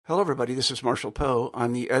Hello, everybody. This is Marshall Poe.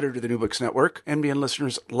 I'm the editor of the New Books Network. NBN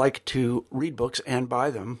listeners like to read books and buy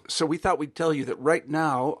them. So we thought we'd tell you that right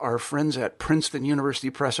now, our friends at Princeton University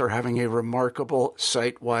Press are having a remarkable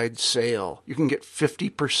site-wide sale. You can get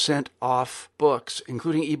 50% off books,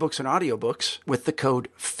 including ebooks and audiobooks, with the code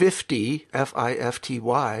 50,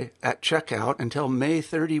 F-I-F-T-Y, at checkout until May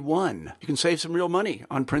 31. You can save some real money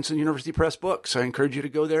on Princeton University Press books. I encourage you to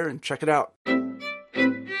go there and check it out.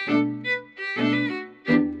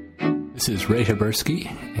 This is Ray Habersky,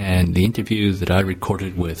 and the interview that I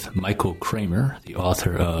recorded with Michael Kramer, the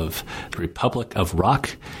author of The Republic of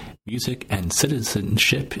Rock, Music and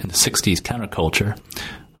Citizenship in the 60s Counterculture,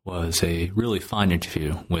 was a really fine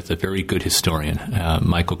interview with a very good historian.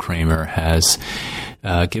 Michael Kramer has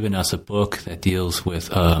given us a book that deals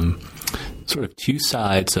with sort of two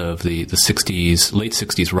sides of the 60s, late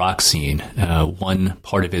 60s rock scene. One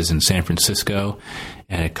part of it is in San Francisco,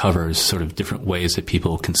 and it covers sort of different ways that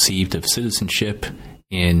people conceived of citizenship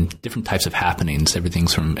in different types of happenings. Everything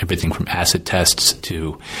from acid tests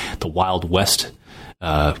to the Wild West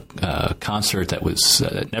concert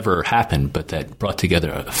that never happened, but that brought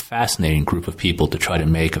together a fascinating group of people to try to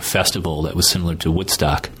make a festival that was similar to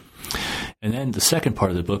Woodstock. And then the second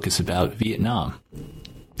part of the book is about Vietnam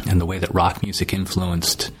and the way that rock music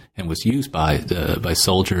influenced and was used by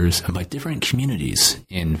soldiers and by different communities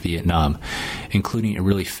in Vietnam, including a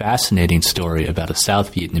really fascinating story about a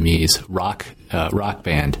South Vietnamese rock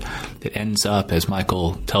band that ends up, as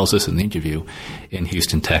Michael tells us in the interview, in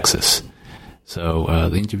Houston, Texas. So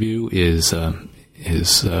the interview is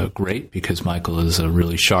great because Michael is a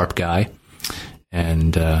really sharp guy,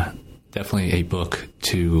 and definitely a book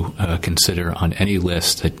to consider on any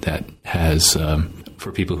list that has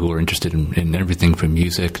for people who are interested in everything from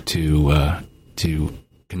music to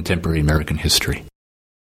contemporary American history.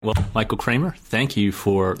 Well, Michael Kramer, thank you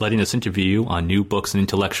for letting us interview you on New Books in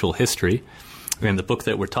Intellectual History. And the book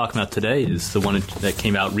that we're talking about today is the one that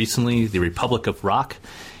came out recently, The Republic of Rock,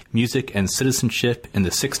 Music and Citizenship in the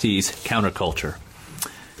 60s Counterculture.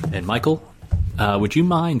 And Michael, would you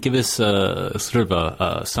mind give us sort of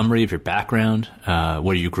a summary of your background,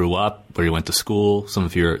 where you grew up, where you went to school, some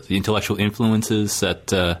of the intellectual influences that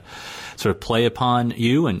sort of play upon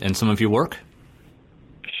you and some of your work?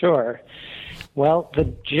 Sure. Well,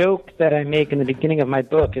 the joke that I make in the beginning of my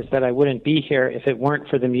book is that I wouldn't be here if it weren't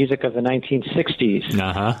for the music of the 1960s.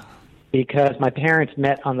 Uh-huh. Because my parents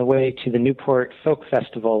met on the way to the Newport Folk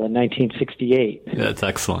Festival in 1968. That's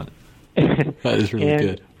excellent. That is really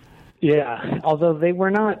good. Yeah, although they were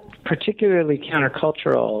not particularly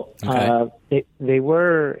countercultural, okay. They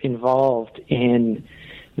were involved in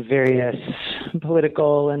various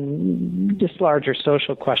political and just larger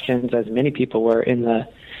social questions, as many people were in the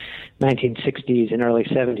 1960s and early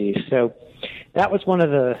 70s. So that was one of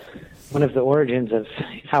the origins of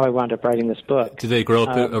how I wound up writing this book. Did they grow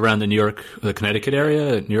up around the Connecticut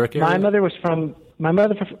area, New York area? My mother was from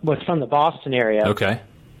the Boston area. Okay.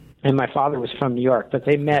 And my father was from New York, but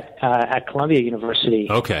they met at Columbia University.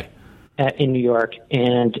 Okay. In New York,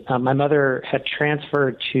 and my mother had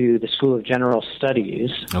transferred to the School of General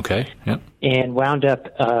Studies. Okay. Yep. And wound up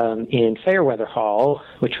in Fairweather Hall,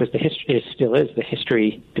 which was still is the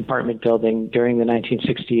history department building during the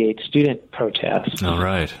 1968 student protests. All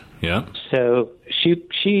right. Yeah. So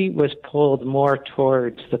she was pulled more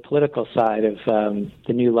towards the political side of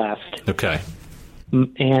the New Left. Okay.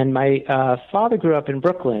 And my father grew up in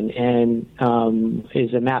Brooklyn and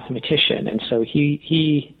is a mathematician, and so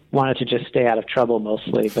he wanted to just stay out of trouble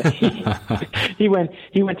mostly. But he went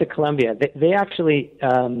to Columbia. They actually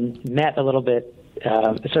met a little bit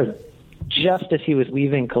sort of just as he was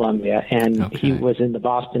leaving Columbia, and okay. he was in the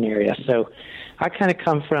Boston area. So I kind of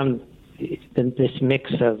come from this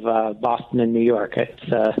mix of Boston and New York. It's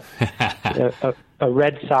a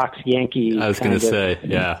Red Sox Yankee. I was going to say,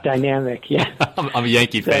 yeah, dynamic. Yeah, I'm a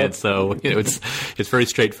Yankee fan, so it's very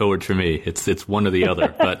straightforward for me. It's one or the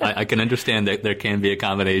other, but I can understand that there can be a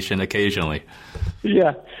combination occasionally.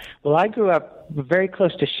 Yeah, well, I grew up very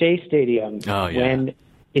close to Shea Stadium when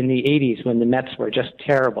in the 80s when the Mets were just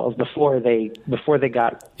terrible before they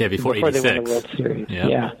got before they won the World Series.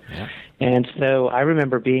 Yeah. And so I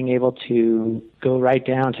remember being able to go right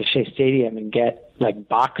down to Shea Stadium and get like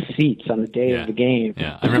box seats on the day of the game.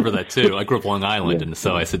 Yeah, I remember that too. I grew up Long Island, and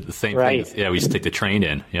so I said the same thing. We used to take the train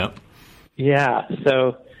in. Yep. Yeah.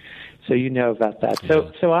 So you know about that.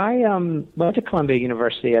 So I went to Columbia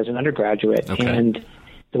University as an undergraduate, and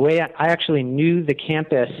the way I actually knew the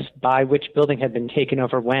campus by which building had been taken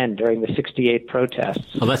over when during the 68 protests.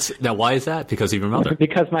 Well, now why is that? Because of your mother?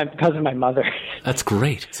 Because of my mother. That's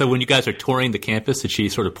great. So when you guys are touring the campus, did she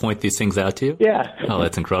sort of point these things out to you? Yeah. Oh,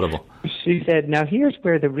 that's incredible. she said, "Now here's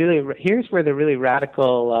where the really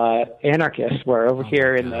radical anarchists were over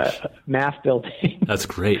here in the math building." That's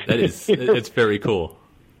great. It's very cool.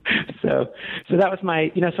 So that was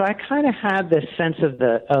my, so I kind of had this sense of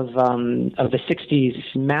the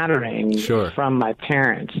 60s mattering from my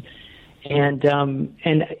parents. And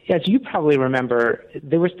as you probably remember,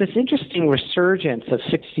 there was this interesting resurgence of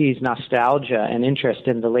 60s nostalgia and interest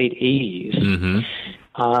in the late 80s.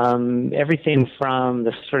 Mm-hmm. Everything from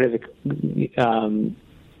the sort of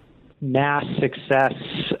mass success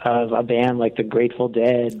of a band like the Grateful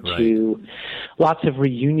Dead to lots of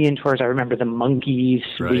reunion tours. I remember the Monkees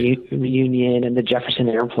reunion and the Jefferson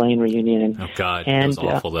Airplane reunion. Oh, God, that was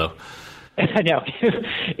awful, though. I know,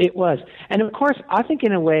 it was. And of course, I think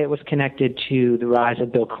in a way it was connected to the rise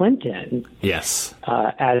of Bill Clinton. Yes.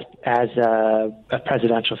 As a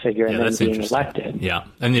presidential figure and then being elected. Yeah.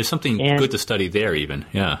 And there's something good to study there even.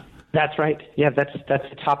 Yeah. That's right. Yeah, that's the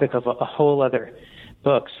topic of a whole other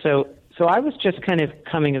book. So I was just kind of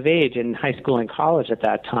coming of age in high school and college at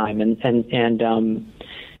that time. And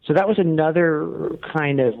so that was another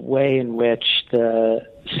kind of way in which the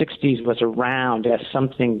 60s was around as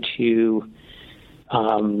something to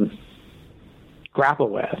grapple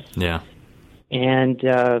with. Yeah. And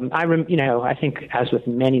I think as with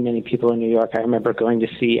many, many people in New York, I remember going to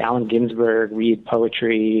see Allen Ginsberg read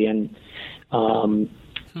poetry, and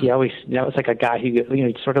that was like a guy who,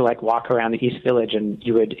 you'd sort of like walk around the East Village and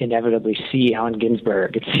you would inevitably see Allen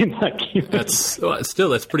Ginsberg. It seemed like that's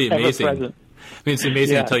pretty amazing. I mean, it's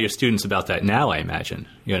amazing to tell your students about that now, I imagine.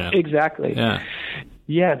 Exactly. Yeah.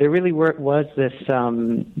 Yeah, there really was this,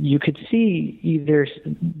 you could see either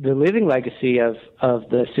the living legacy of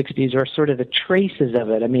the 60s or sort of the traces of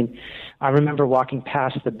it. I mean, I remember walking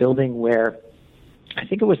past the building where, I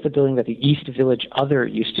think it was the building that the East Village Other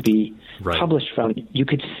used to be published from. You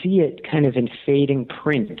could see it kind of in fading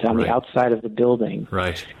print on the outside of the building.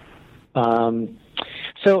 Right.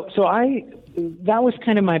 That was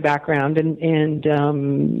kind of my background, and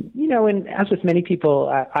as with many people,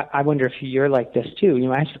 I wonder if you're like this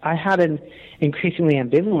too. I had an increasingly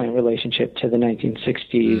ambivalent relationship to the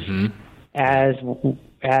 1960s, as in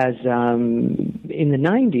the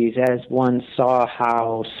 90s, as one saw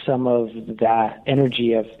how some of that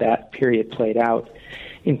energy of that period played out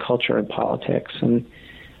in culture and politics,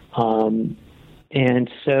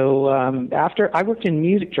 and so after I worked in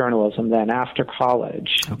music journalism then after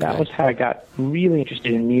college. That was how I got really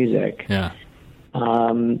interested in music. Yeah.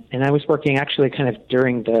 And I was working actually kind of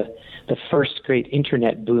during the first great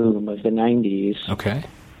internet boom of the 90s. Okay.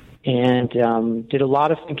 And did a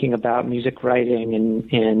lot of thinking about music writing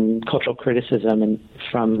and cultural criticism and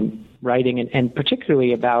from writing and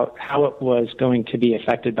particularly about how it was going to be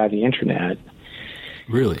affected by the internet.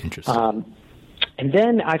 Really interesting. And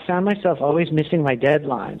then I found myself always missing my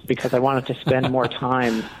deadlines because I wanted to spend more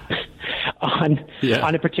time on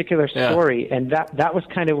a particular story. Yeah. And that was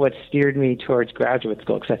kind of what steered me towards graduate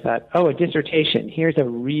school, because I thought, a dissertation, here's a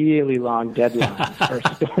really long deadline for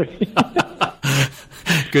a story.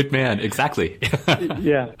 Good man, exactly.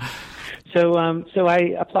 Yeah. So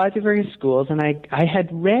I applied to various schools, and I had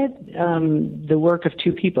read the work of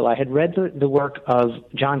two people. I had read the work of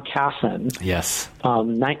John Kasson. Yes.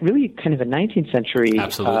 Really kind of a 19th century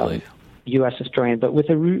U.S. historian, but with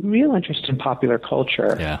a real interest in popular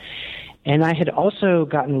culture. Yeah. And I had also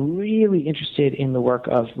gotten really interested in the work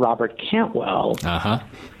of Robert Cantwell,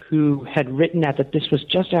 who had written this was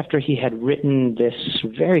just after he had written this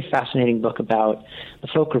very fascinating book about the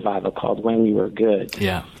folk revival called When We Were Good.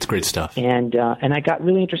 Yeah, it's great stuff. And I got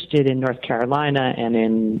really interested in North Carolina, and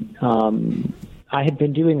in I had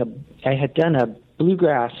done a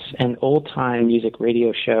bluegrass and old time music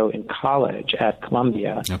radio show in college at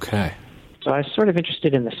Columbia. Okay. So I was sort of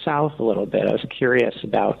interested in the South a little bit. I was curious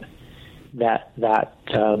about that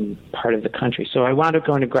part of the country. So I wound up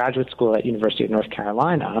going to graduate school at University of North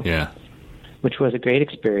Carolina. Yeah. Which was a great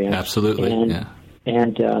experience. Absolutely. And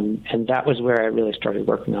that was where I really started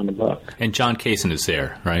working on the book. And John Kasson is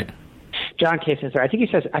there, right? John Kasson is there. I think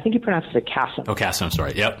he pronounces it Kasson. Oh, Kasson, I'm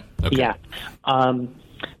sorry. Yep. Okay. Yeah.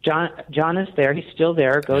 John is there. He's still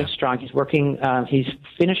there, going strong. He's working. He's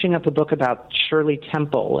finishing up a book about Shirley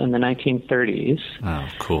Temple in the 1930s. Oh,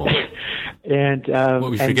 cool. And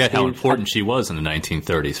we forget how important she was in the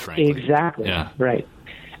 1930s, frankly. Exactly. Yeah. Right.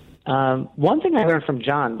 One thing I learned from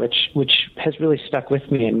John, which has really stuck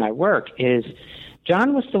with me in my work, is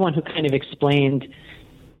John was the one who kind of explained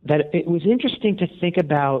that it was interesting to think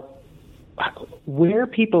about where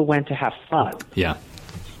people went to have fun. Yeah.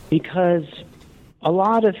 Because a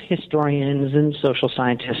lot of historians and social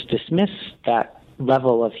scientists dismiss that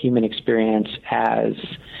level of human experience as,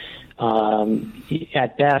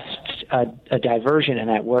 at best, a diversion and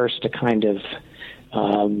at worst a kind of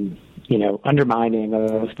undermining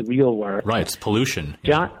of the real work. Right, it's pollution.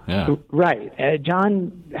 John, yeah. Right.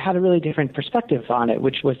 John had a really different perspective on it,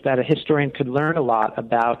 which was that a historian could learn a lot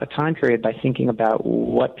about a time period by thinking about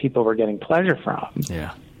what people were getting pleasure from.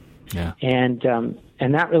 Yeah, yeah.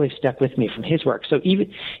 And that really stuck with me from his work. So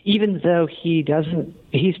even though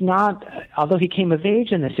although he came of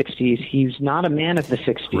age in the 60s, he's not a man of the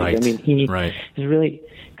 60s. Right. I mean, he right. is really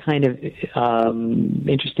kind of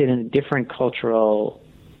interested in a different cultural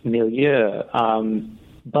milieu,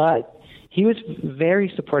 but he was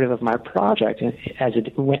very supportive of my project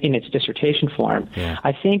in its dissertation form. Yeah.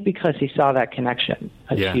 I think because he saw that connection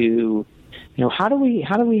yeah. to, how do we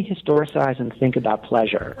historicize and think about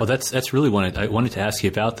pleasure? Well, that's really I wanted to ask you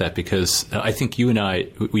about that, because I think you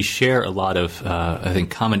and we share a lot of I think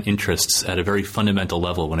common interests at a very fundamental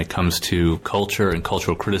level when it comes to culture and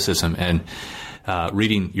cultural criticism. And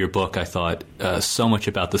reading your book, I thought so much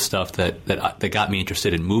about the stuff that got me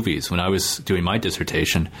interested in movies when I was doing my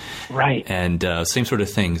dissertation. Right. And same sort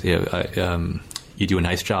of things. You do a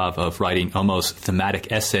nice job of writing almost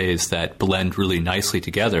thematic essays that blend really nicely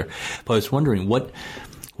together. But I was wondering, what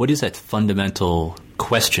is that fundamental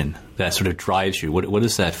question that sort of drives you? What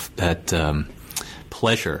is that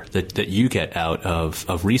pleasure that you get out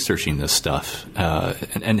of researching this stuff,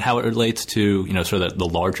 and how it relates to sort of the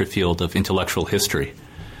larger field of intellectual history?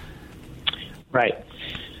 Right.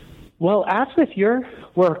 Well, as with your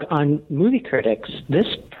work on movie critics, this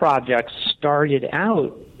project started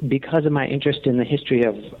out because of my interest in the history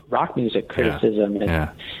of rock music criticism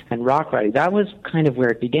and rock writing. That was kind of where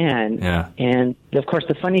it began. Yeah. And, of course,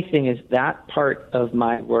 the funny thing is that part of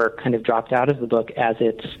my work kind of dropped out of the book as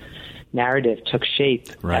its narrative took shape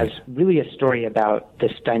as really a story about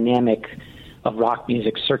this dynamic of rock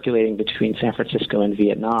music circulating between San Francisco and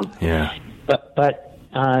Vietnam. Yeah. But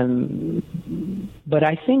I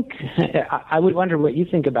think I would wonder what you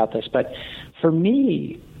think about this. But for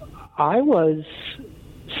me, I was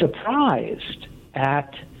surprised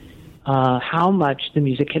at how much the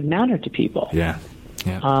music had mattered to people. Yeah.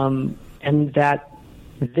 Yeah. And that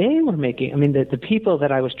they were making. I mean, the people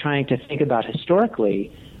that I was trying to think about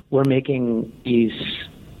historically were making these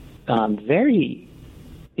very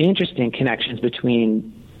interesting connections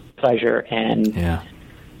between pleasure and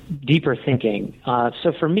deeper thinking.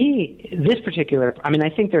 So for me, this particular, I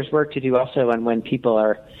think there's work to do also on when people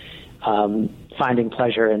are finding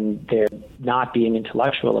pleasure and they're not being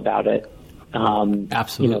intellectual about it.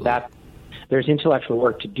 Absolutely. That there's intellectual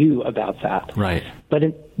work to do about that. Right. But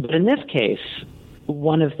in this case,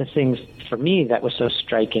 one of the things for me that was so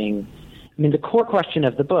striking, the core question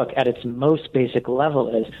of the book at its most basic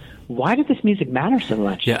level is, why did this music matter so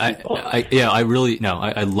much? Yeah, I love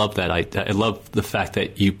that. I love the fact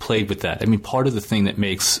that you played with that. Part of the thing that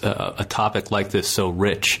makes a topic like this so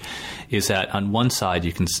rich is that on one side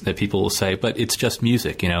that people will say, but it's just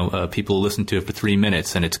music. People listen to it for 3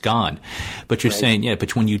 minutes and it's gone. But you're saying,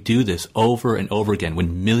 but when you do this over and over again,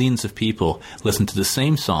 when millions of people listen to the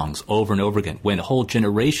same songs over and over again, when a whole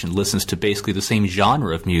generation listens to basically the same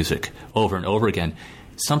genre of music over and over again,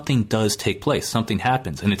 something does take place, something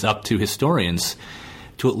happens, and it's up to historians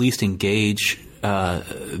to at least engage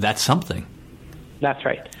that something. That's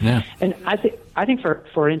right. Yeah. And I think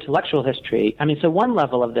for intellectual history, so one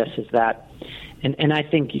level of this is that, and I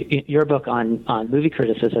think your book on movie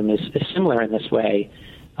criticism is similar in this way.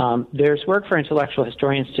 There's work for intellectual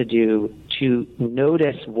historians to do to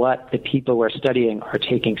notice what the people we're studying are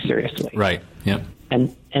taking seriously. Right. Yeah.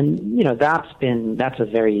 And that's a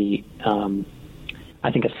very I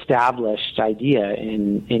think established idea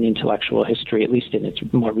in intellectual history, at least in its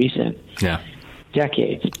more recent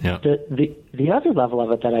decades. Yeah. The other level of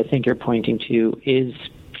it that I think you're pointing to is,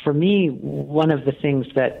 for me, one of the things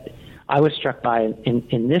that I was struck by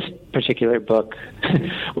in this particular book,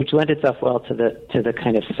 which lent itself well to the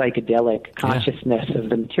kind of psychedelic consciousness of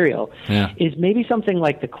the material, is maybe something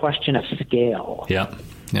like the question of scale. Yeah.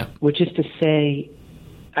 Yeah. Which is to say,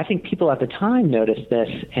 I think people at the time noticed this,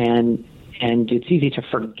 and it's easy to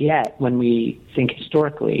forget when we think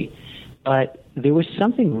historically, but there was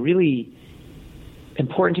something really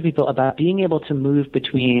important to people about being able to move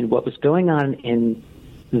between what was going on in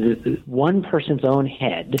one person's own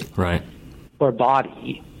head or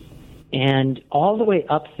body and all the way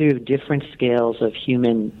up through different scales of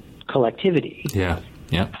human collectivity. Yeah.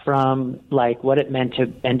 Yeah. From like what it meant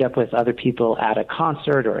to end up with other people at a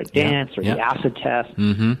concert or a dance or the acid test.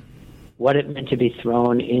 Mm-hmm. What it meant to be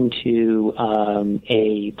thrown into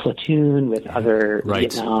a platoon with other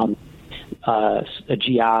Vietnam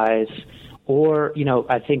GIs, Or,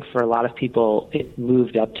 I think for a lot of people, it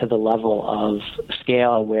moved up to the level of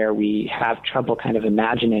scale where we have trouble kind of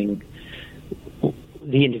imagining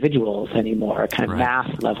the individuals anymore, kind of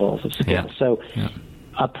mass levels of scale. Yeah. So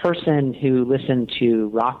a person who listened to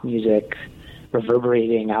rock music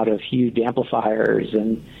reverberating out of huge amplifiers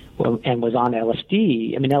and was on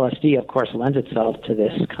LSD. I mean, LSD, of course, lends itself to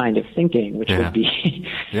this kind of thinking, which would be,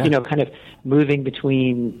 kind of moving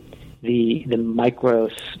between the micro,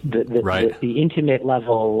 the intimate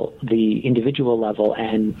level, the individual level,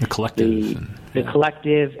 and the collective. The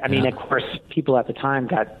collective. I mean, of course, people at the time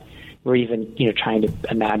were even trying to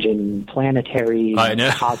imagine planetary,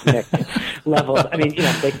 cosmic levels. I mean,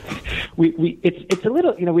 it's a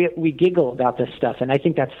little, we giggle about this stuff, and I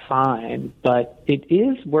think that's fine, but it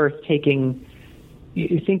is worth thinking.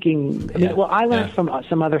 I mean, well, I learned from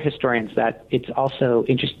some other historians that it's also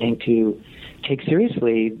interesting to take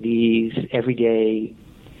seriously these everyday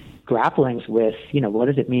grapplings with, what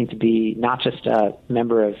does it mean to be not just a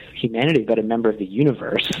member of humanity, but a member of the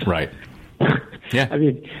universe? Right. Yeah. I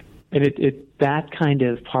mean, and that kind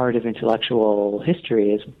of part of intellectual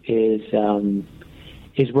history is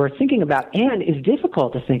worth thinking about, and is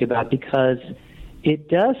difficult to think about because it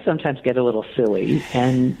does sometimes get a little silly,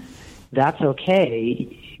 and that's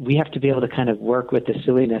okay. We have to be able to kind of work with the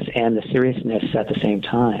silliness and the seriousness at the same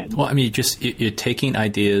time. Well, I mean, you're taking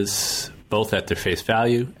ideas both at their face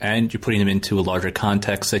value, and you're putting them into a larger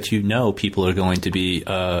context that people are going to be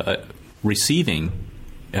receiving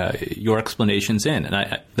your explanations in.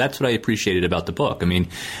 And that's what I appreciated about the book. I mean,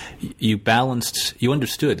 you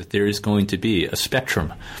understood that there is going to be a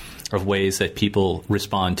spectrum of ways that people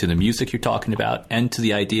respond to the music you're talking about, and to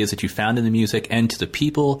the ideas that you found in the music, and to the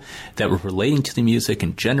people that were relating to the music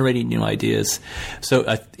and generating new ideas. So,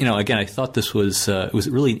 again, I thought this was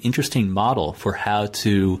really an interesting model for how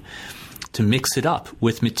to mix it up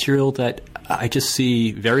with material that I just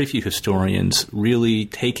see very few historians really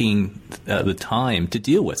taking the time to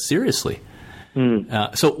deal with seriously.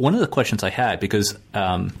 So one of the questions I had, because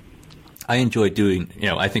I enjoy doing,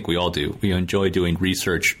 I think we all do. We enjoy doing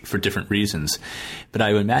research for different reasons. But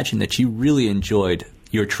I would imagine that you really enjoyed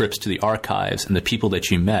your trips to the archives and the people that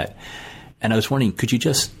you met. And I was wondering, could you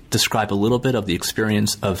just describe a little bit of the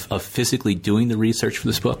experience of physically doing the research for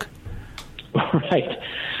this book? Right.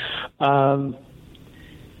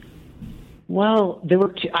 Well, there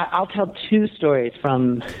were I'll tell two stories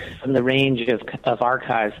from the range of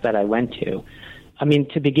archives that I went to. I mean,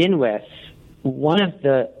 to begin with, one of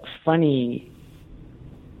the funny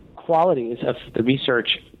qualities of the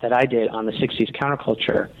research that I did on the 60s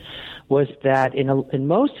counterculture was that in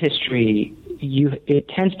most history, it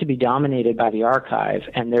tends to be dominated by the archive,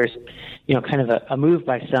 and there's kind of a move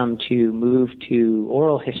by some to move to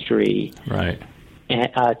oral history, right,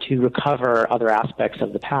 to recover other aspects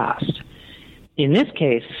of the past. In this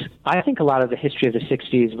case, I think a lot of the history of the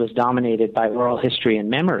 60s was dominated by oral history and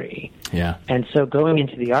memory. Yeah. And so going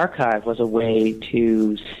into the archive was a way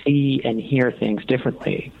to see and hear things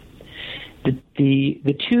differently.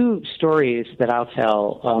 The two stories that I'll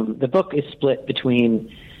tell, the book is split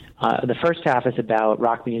between, the first half is about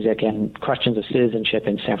rock music and questions of citizenship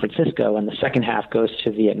in San Francisco, and the second half goes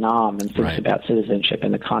to Vietnam and thinks about citizenship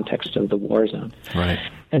in the context of the war zone. Right.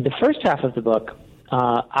 And the first half of the book,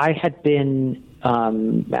 I had been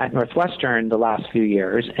at Northwestern the last few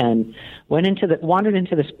years and wandered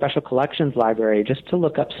into the Special Collections Library just to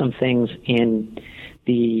look up some things in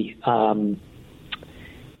the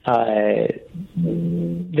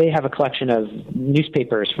they have a collection of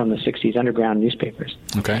newspapers from the 60s, underground newspapers.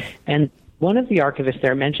 Okay. And one of the archivists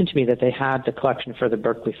there mentioned to me that they had the collection for the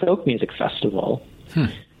Berkeley Folk Music Festival,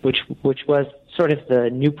 which was sort of the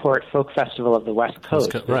Newport Folk Festival of the West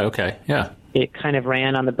Coast. Right, okay, yeah. It kind of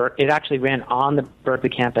ran on it actually ran on the Berkeley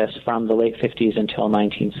campus from the late 50s until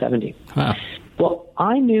 1970. Wow. Well,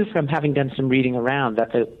 I knew from having done some reading around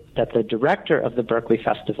that the director of the Berkeley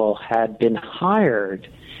Festival had been hired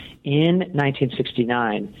in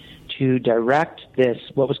 1969 to direct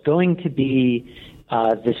what was going to be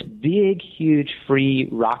this big, huge free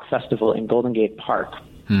rock festival in Golden Gate Park.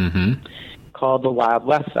 Mm-hmm. Called the Wild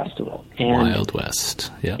West Festival. And, Wild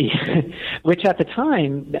West, yeah. Which at the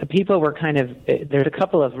time, people were there's a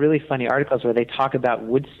couple of really funny articles where they talk about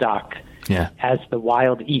Woodstock as the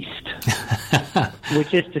Wild East,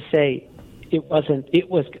 which is to say it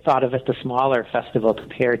was thought of as the smaller festival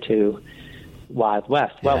compared to Wild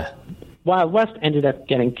West. Well, Wild West ended up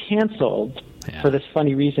getting canceled for this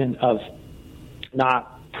funny reason of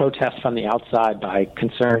not protests from the outside by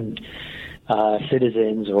concerned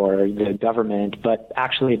citizens or the government, but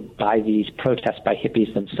actually by these protests by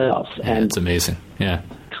hippies themselves. And it's amazing. Yeah.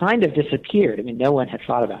 kind of disappeared. I mean, no one had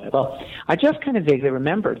thought about it. Well, I just kind of vaguely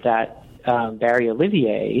remembered that Barry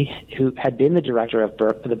Olivier, who had been the director of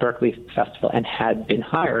the Berkeley Festival and had been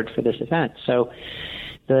hired for this event. So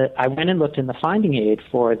I went and looked in the finding aid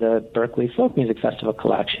for the Berkeley Folk Music Festival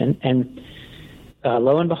collection, and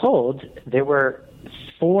lo and behold, there were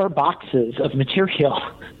 4 boxes of material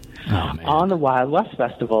on the Wild West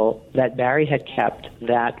Festival that Barry had kept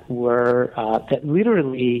that were that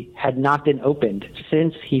literally had not been opened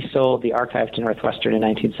since he sold the archive to Northwestern in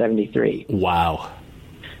 1973. Wow.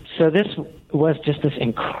 So this was just this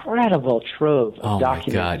incredible trove of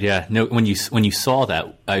documents. Oh, my God, yeah. No, when you saw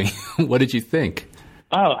that, what did you think?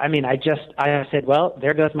 Oh, I mean, I said, well,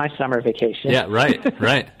 there goes my summer vacation. Yeah, right.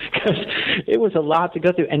 Because it was a lot to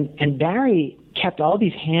go through. And Barry kept all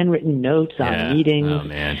these handwritten notes on meetings. Oh,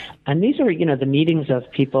 man. And these are, the meetings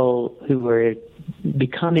of people who were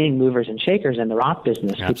becoming movers and shakers in the rock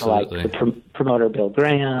business. Absolutely. People like the promoter Bill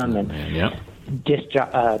Graham and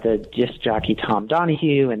the disc jockey Tom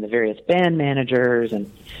Donahue and the various band managers.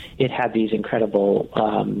 And it had these incredible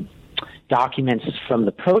documents from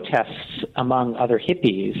the protests among other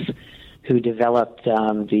hippies who developed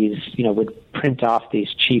these, would print off these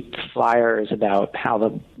cheap flyers about how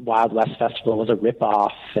the Wild West Festival was a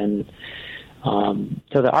ripoff. And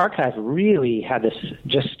so the archive really had this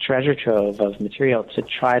just treasure trove of material to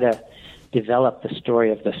try to develop the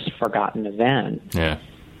story of this forgotten event. Yeah.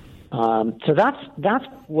 So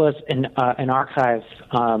that was an archive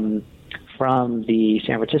from the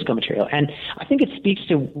San Francisco material. And I think it speaks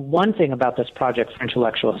to one thing about this project for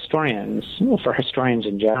intellectual historians, for historians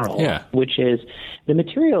in general, which is the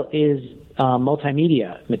material is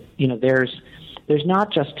multimedia. There's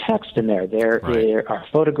not just text in there. There are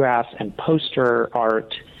photographs and poster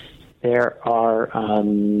art. There are,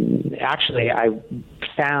 actually, I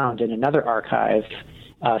found in another archive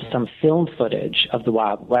some film footage of the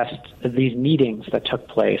Wild West, these meetings that took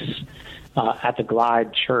place at the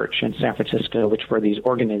Glide Church in San Francisco, which were these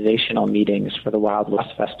organizational meetings for the Wild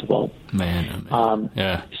West Festival. Man.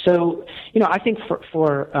 So, I think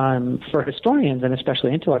for historians, and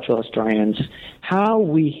especially intellectual historians, how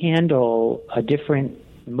we handle different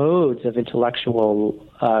modes of intellectual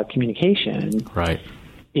communication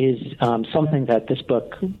is something that this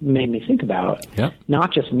book made me think about. Yeah.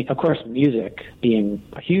 Not just, of course, music being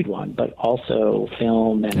a huge one, but also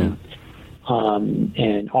film and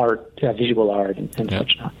art, visual art, and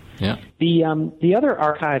such not. Yeah. The other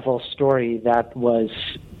archival story that was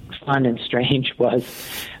fun and strange was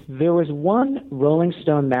there was one Rolling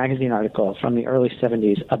Stone magazine article from the early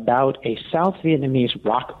 70s about a South Vietnamese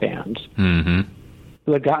rock band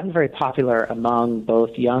who had gotten very popular among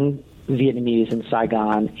both young Vietnamese in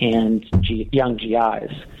Saigon and young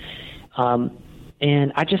GIs.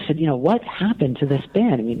 And I just said, what happened to this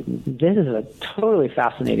band? I mean, this is a totally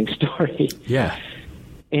fascinating story. Yeah.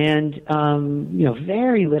 And,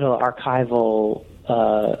 very little archival.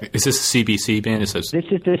 Is this a CBC band? This is the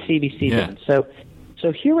CBC band.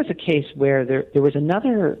 So here was a case where there was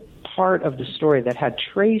another part of the story that had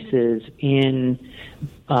traces in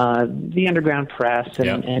the underground press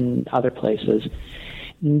and other places.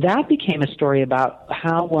 That became a story about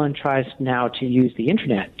how one tries now to use the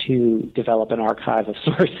internet to develop an archive of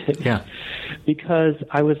sources. Yeah. Because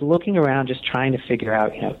I was looking around just trying to figure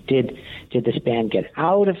out, did this band get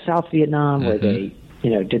out of South Vietnam? Were they,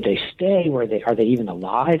 did they stay? Are they even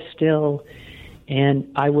alive still?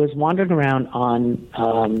 And I was wandering around on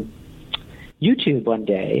YouTube one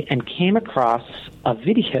day and came across a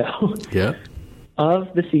video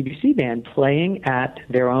of the CBC band playing at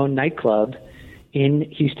their own nightclub in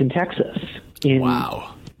Houston, Texas, in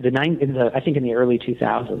the early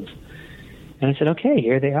 2000s. And I said, okay,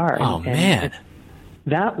 here they are. Oh, man.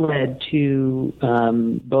 That led to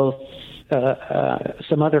both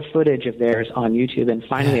some other footage of theirs on YouTube and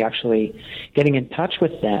finally actually getting in touch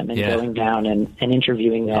with them and going down and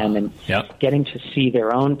interviewing them and getting to see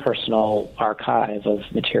their own personal archive of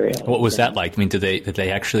material. What was that like? I mean, had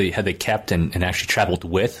they kept and actually traveled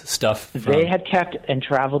with stuff? They had kept and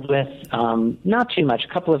traveled with, not too much,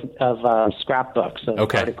 a couple of scrapbooks of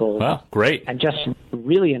articles. Well, great. And just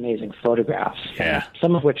really amazing photographs. Yeah.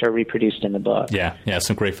 Some of which are reproduced in the book. Yeah,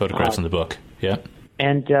 some great photographs in the book. Yeah.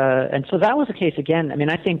 And so that was a case again. I mean,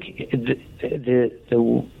 I think the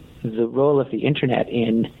role of the internet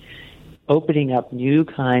in opening up new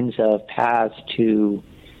kinds of paths to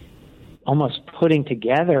almost putting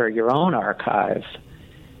together your own archive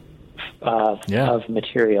of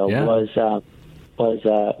material was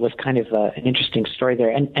kind of an interesting story there,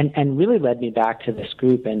 and really led me back to this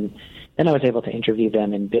group. And then I was able to interview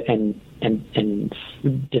them and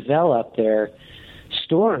develop their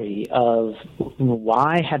story of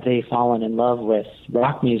why had they fallen in love with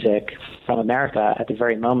rock music from America at the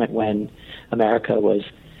very moment when America was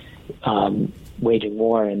waging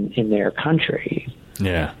war in their country.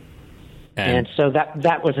 Yeah. And so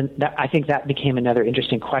I think that became another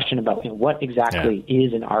interesting question about what exactly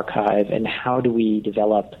is an archive, and how do we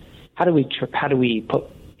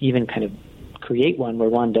even kind of create one where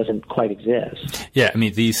one doesn't quite exist. Yeah, I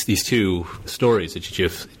mean, these two stories that you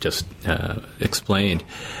just explained,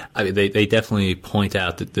 I mean, they definitely point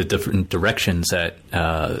out the different directions that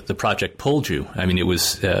the project pulled you. I mean, it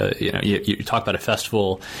was, you talk about a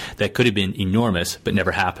festival that could have been enormous but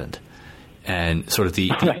never happened. And sort of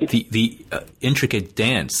the intricate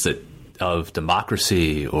dance of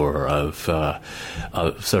democracy or of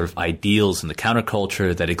sort of ideals in the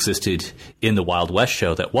counterculture that existed in the Wild West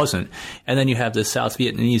show that wasn't. And then you have this South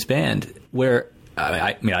Vietnamese band where,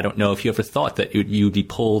 I mean, I don't know if you ever thought that you'd be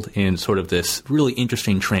pulled in sort of this really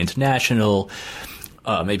interesting transnational,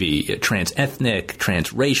 maybe trans-ethnic,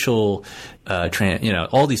 transracial,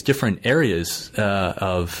 all these different areas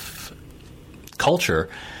of culture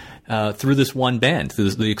through this one band,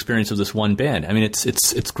 through the experience of this one band. I mean,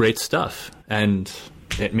 it's great stuff, and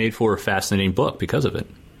it made for a fascinating book because of it.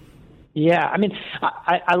 Yeah, I mean,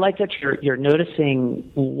 I like that you're noticing.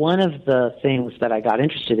 One of the things that I got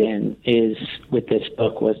interested in is with this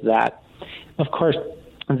book was that, of course,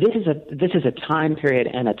 this is a time period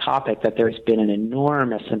and a topic that there's been an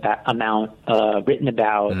enormous amount written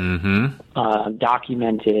about,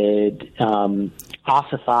 documented,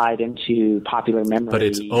 ossified into popular memory. But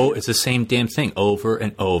it's the same damn thing over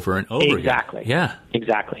and over and over exactly. again. Yeah,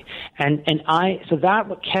 exactly. And that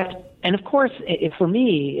what kept. And of course, for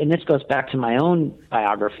me, and this goes back to my own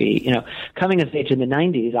biography, coming of age in the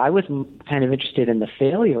 90s, I was kind of interested in the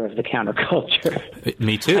failure of the counterculture.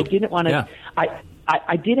 Me too. I didn't want to. Yeah.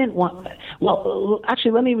 I didn't want. Well,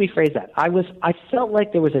 actually, let me rephrase that. I felt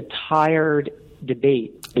like there was a tired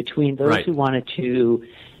debate between those who wanted to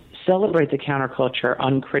celebrate the counterculture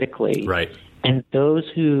uncritically, and those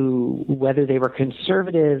who, whether they were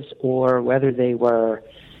conservatives or whether they were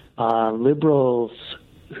liberals,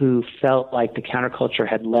 who felt like the counterculture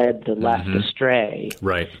had led the left astray.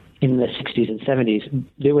 In the 60s and 70s,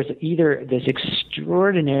 there was either this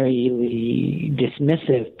extraordinarily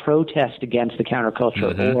dismissive protest against the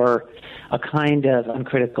counterculture or a kind of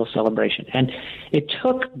uncritical celebration. And it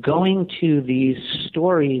took going to these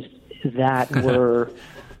stories that were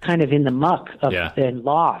kind of in the muck of and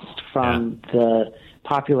lost from the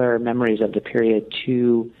popular memories of the period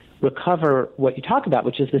to recover what you talk about,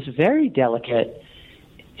 which is this very delicate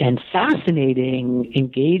and fascinating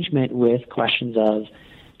engagement with questions of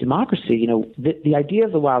democracy. The idea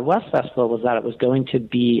of the Wild West Festival was that it was going to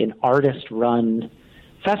be an artist-run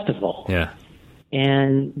festival. Yeah.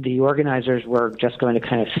 And the organizers were just going to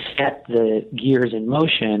kind of set the gears in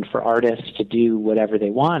motion for artists to do whatever they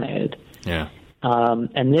wanted. Yeah.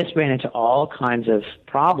 And this ran into all kinds of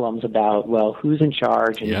problems about, well, who's in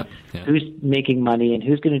charge and who's making money and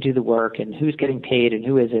who's going to do the work and who's getting paid and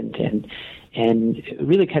who isn't. And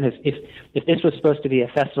really kind of, if this was supposed to be a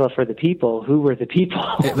festival for the people, who were the people?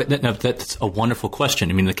 No, that's a wonderful question.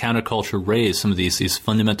 I mean, the counterculture raised some of these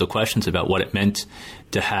fundamental questions about what it meant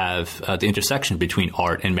to have the intersection between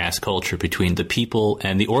art and mass culture, between the people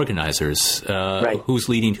and the organizers. Who's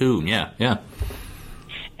leading whom? Yeah.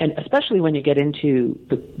 And especially when you get into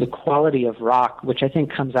the quality of rock, which I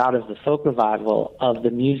think comes out of the folk revival of the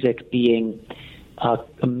music being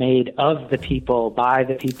made of the people, by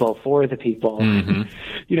the people, for the people,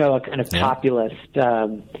 a kind of populist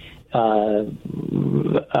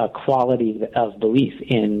quality of belief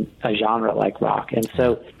in a genre like rock. And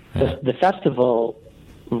so the festival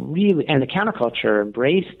really, and the counterculture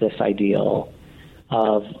embraced this ideal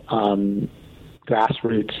of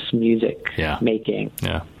grassroots music making.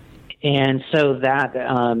 Yeah. And so that,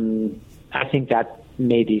 I think that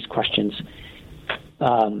made these questions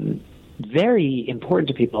very important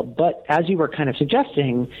to people. But as you were kind of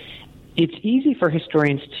suggesting, it's easy for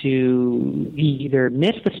historians to either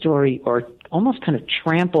miss the story or almost kind of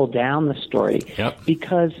trample down the story.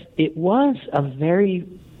 Because it was I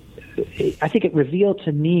think it revealed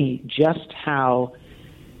to me just how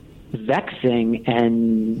vexing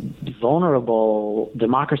and vulnerable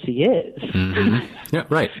democracy is. Yeah,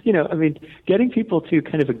 right. I mean, getting people to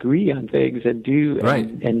kind of agree on things and do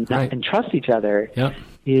and trust each other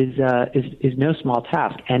is no small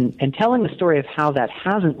task. And telling the story of how that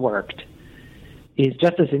hasn't worked is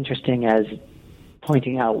just as interesting as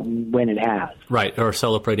pointing out when it has. Right, or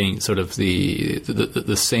celebrating sort of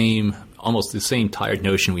the same, almost the same tired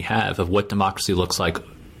notion we have of what democracy looks like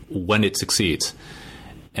when it succeeds.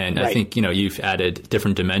 And I think, you've added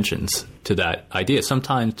different dimensions to that idea.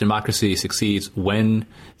 Sometimes democracy succeeds when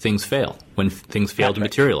things fail, to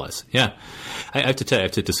materialize. Yeah. I have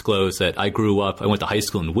to disclose that I went to high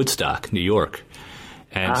school in Woodstock, New York.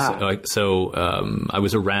 And so I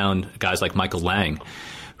was around guys like Michael Lang,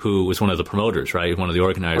 who was one of the promoters, right? One of the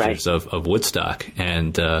organizers of Woodstock.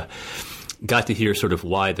 And got to hear sort of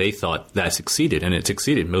why they thought that succeeded. And it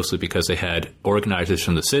succeeded mostly because they had organizers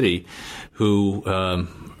from the city who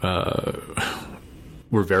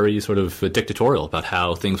were very sort of dictatorial about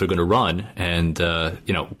how things were going to run, and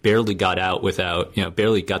barely got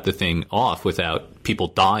the thing off without people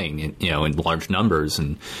dying in large numbers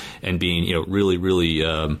and being really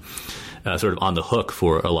sort of on the hook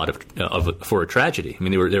for a lot for a tragedy. I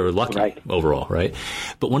mean, they were lucky overall, right?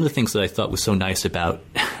 But one of the things that I thought was so nice about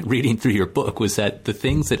reading through your book was that the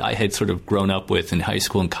things that I had sort of grown up with in high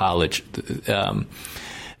school and college,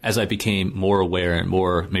 as I became more aware and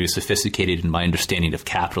more maybe sophisticated in my understanding of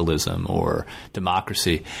capitalism or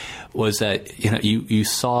democracy, was that you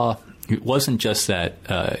saw it wasn't just that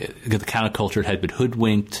the counterculture had been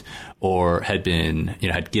hoodwinked or had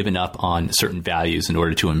given up on certain values in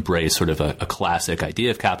order to embrace sort of a classic idea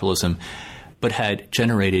of capitalism, but had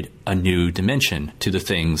generated a new dimension to the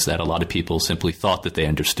things that a lot of people simply thought that they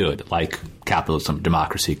understood, like capitalism,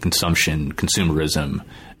 democracy, consumption, consumerism,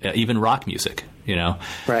 even rock music,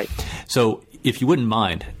 Right. So if you wouldn't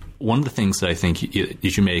mind, one of the things that I think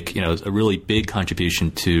you make, is a really big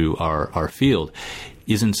contribution to our field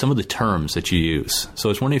is in some of the terms that you use. So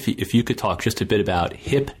I was wondering if you could talk just a bit about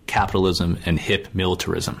hip capitalism and hip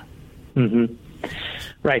militarism. Mm-hmm.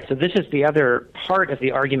 Right. So this is the other part of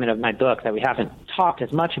the argument of my book that we haven't talked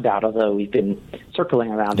as much about, although we've been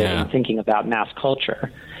circling around it and thinking about mass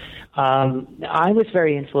culture. I was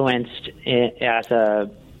very influenced as a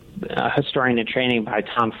historian in training by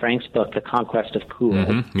Tom Frank's book, The Conquest of Cool.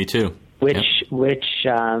 Mm-hmm. Me too. Which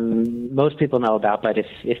most people know about, but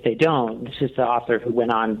if they don't, this is the author who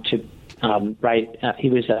went on to write.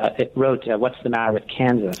 Wrote "What's the Matter with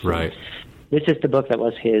Kansas?" Right. This is the book that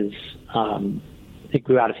was his. It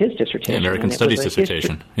grew out of his dissertation. American Studies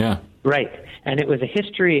dissertation. Yeah. Right, and it was a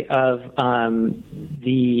history of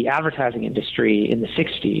the advertising industry in the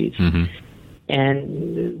 '60s. Mm-hmm.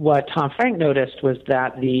 And what Tom Frank noticed was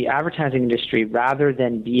that the advertising industry, rather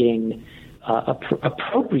than being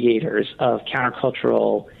appropriators of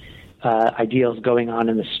countercultural ideals going on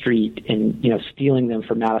in the street and stealing them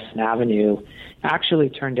from Madison Avenue, actually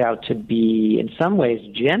turned out to be in some ways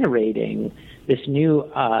generating this new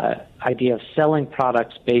idea of selling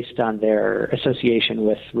products based on their association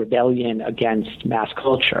with rebellion against mass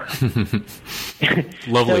culture.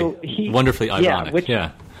 Lovely, wonderfly ironic.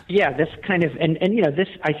 Yeah, this kind of, and this,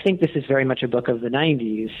 I think this is very much a book of the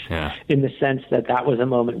 90s in the sense that was a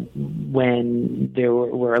moment when there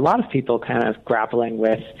were a lot of people kind of grappling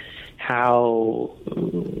with how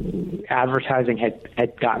advertising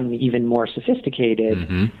had gotten even more sophisticated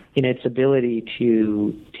in its ability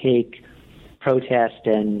to take protest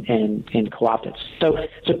and co-opt it.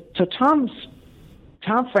 So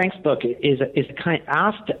Tom Frank's book is a kind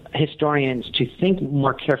asked historians to think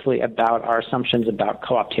more carefully about our assumptions about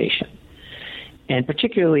co-optation, and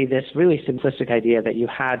particularly this really simplistic idea that you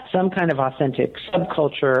had some kind of authentic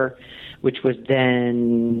subculture, which was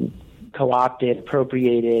then co-opted,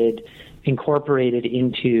 appropriated, incorporated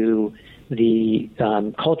into the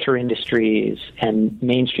culture industries and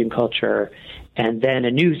mainstream culture. And then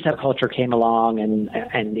a new subculture came along, and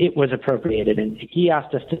it was appropriated. And he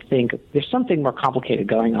asked us to think there's something more complicated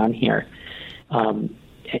going on here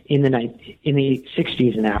in the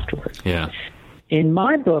 60s and afterwards. Yeah. In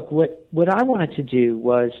my book, what I wanted to do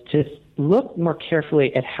was to look more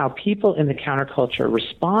carefully at how people in the counterculture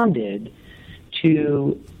responded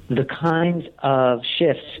to the kinds of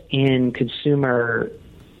shifts in consumer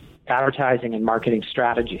advertising and marketing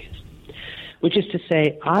strategies. Which is to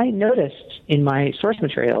say, I noticed in my source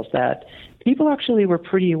materials that people actually were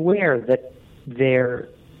pretty aware that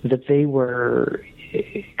they were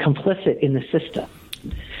complicit in the system.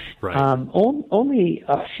 Right.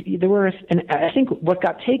 There were, and I think what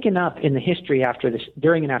got taken up in the history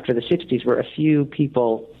during and after the 60s were a few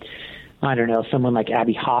people. I don't know, someone like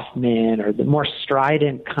Abby Hoffman, or the more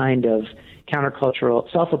strident kind of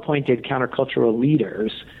self-appointed countercultural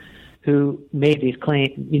leaders who made these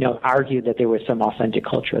claims, argued that there was some authentic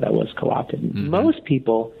culture that was co-opted. Mm-hmm. Most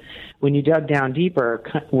people, when you dug down deeper,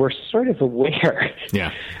 were sort of aware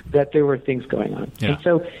that there were things going on. Yeah. And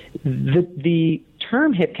so the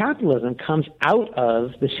term hip capitalism comes out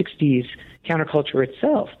of the 60s counterculture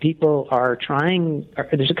itself. People are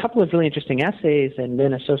there's a couple of really interesting essays, and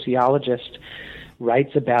then a sociologist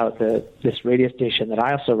writes about this radio station that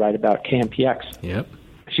I also write about, KMPX. Yep.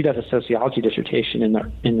 She does a sociology dissertation in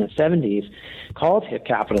the 70s called Hip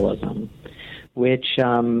Capitalism, which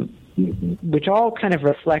all kind of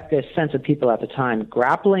reflect this sense of people at the time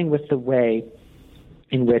grappling with the way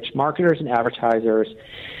in which marketers and advertisers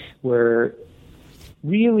were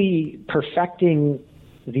really perfecting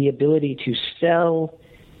the ability to sell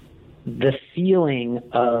the feeling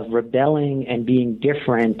of rebelling and being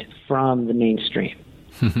different from the mainstream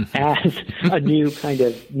as a new kind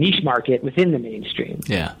of niche market within the mainstream.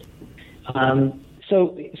 Yeah.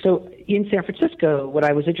 So in San Francisco, what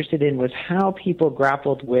I was interested in was how people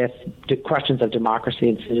grappled with the questions of democracy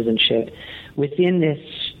and citizenship within this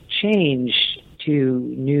change to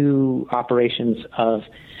new operations of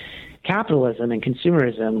capitalism and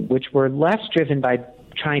consumerism, which were less driven by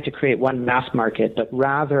trying to create one mass market, but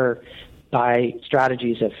rather by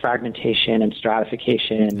strategies of fragmentation and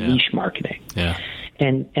stratification and niche marketing. Yeah.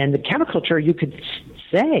 And the counterculture, you could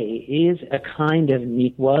say, was a kind of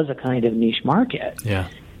niche market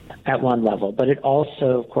at one level, but it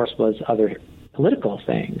also, of course, was other political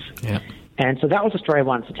things. Yeah. And so that was the story I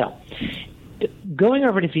wanted to tell. Going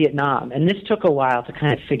over to Vietnam, and this took a while to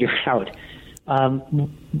kind of figure out,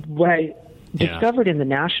 what I discovered in the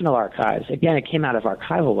National Archives, again, it came out of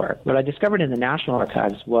archival work, what I discovered in the National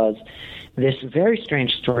Archives was this very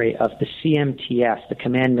strange story of the CMTS, the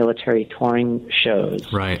Command Military Touring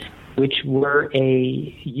Shows, right, which were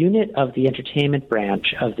a unit of the entertainment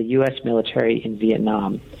branch of the U.S. military in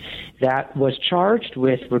Vietnam that was charged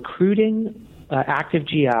with recruiting active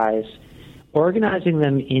GIs, organizing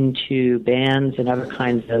them into bands and other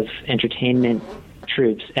kinds of entertainment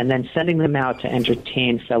troops, and then sending them out to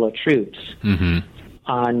entertain fellow troops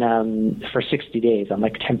on for 60 days on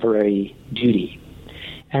like temporary duty.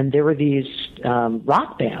 And there were these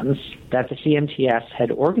rock bands that the CMTS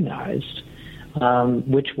had organized,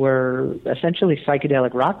 which were essentially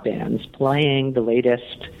psychedelic rock bands playing the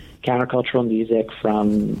latest countercultural music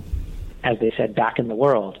from, as they said, back in the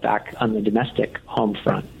world, back on the domestic home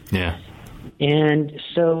front. Yeah. And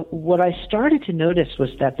so what I started to notice was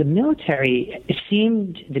that the military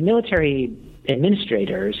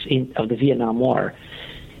administrators of the Vietnam War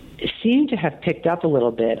seemed to have picked up a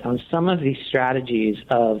little bit on some of these strategies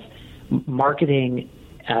of marketing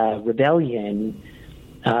rebellion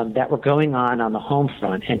that were going on the home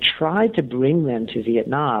front and tried to bring them to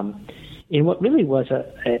Vietnam in what really was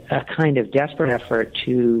a kind of desperate effort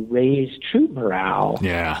to raise troop morale.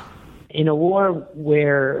 Yeah. In a war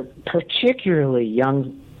where particularly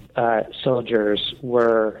young soldiers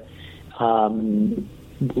were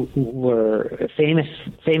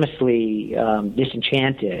famously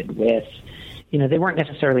disenchanted with, they weren't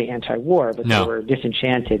necessarily anti-war, but they were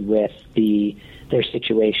disenchanted with their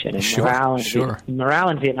situation, and morale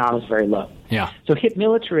in Vietnam was very low. Yeah. So hip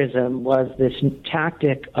militarism was this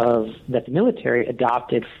tactic that the military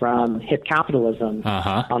adopted from hip capitalism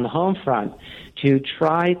on the home front to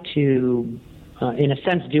try to, in a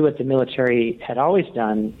sense, do what the military had always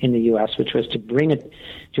done in the U.S., which was to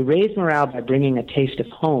raise morale by bringing a taste of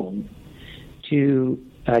home to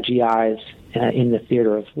GIs in the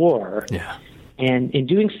theater of war. Yeah. And in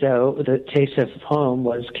doing so, the taste of home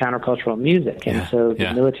was countercultural music. And so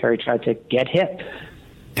the military tried to get hip.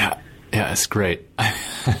 Yeah, it's great.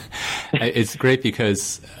 It's great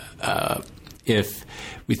because if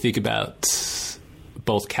we think about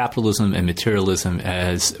both capitalism and materialism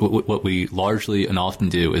as what we largely and often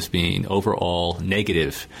do as being overall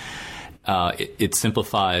negative, it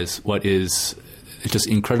simplifies what is just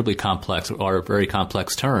incredibly complex or very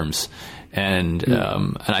complex terms. And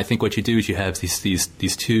I think what you do is you have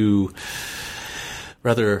these two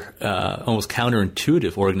rather almost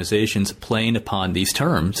counterintuitive organizations playing upon these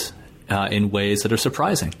terms in ways that are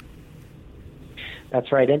surprising. That's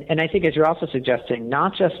right. And I think, as you're also suggesting,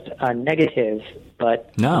 not just negative,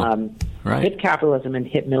 but hip capitalism and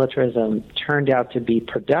hip militarism turned out to be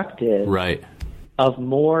productive of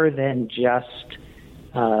more than just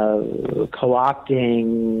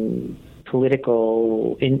co-opting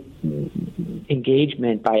political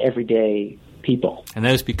engagement by everyday people. And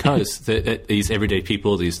that is because these everyday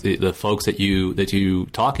people, the folks that you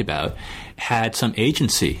talk about, had some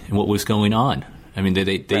agency in what was going on. I mean,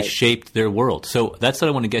 they shaped their world. So that's what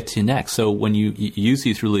I want to get to next. So when you use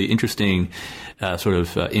these really interesting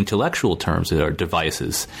intellectual terms that are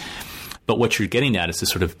devices, but what you're getting at is this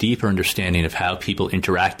sort of deeper understanding of how people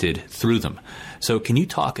interacted through them. So can you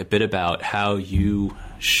talk a bit about how you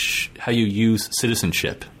use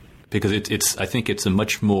citizenship? Because I think it's a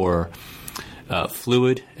much more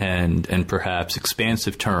fluid and perhaps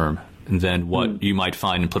expansive term than what you might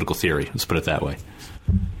find in political theory. Let's put it that way.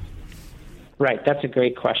 Right. That's a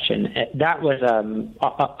great question. That was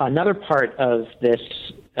another part of this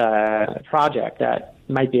project that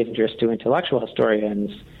might be of interest to intellectual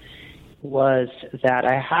historians, was that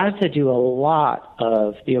I had to do a lot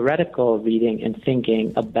of theoretical reading and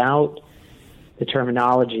thinking about the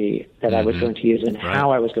terminology that I was going to use and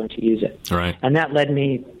how I was going to use it. Right. And that led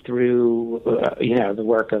me through, the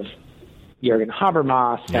work of Jürgen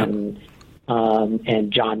Habermas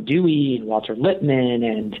and John Dewey and Walter Lippmann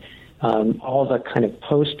and all the kind of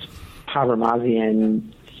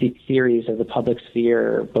post-Habermasian theories of the public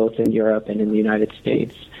sphere, both in Europe and in the United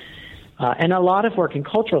States. And a lot of work in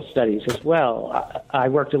cultural studies as well. I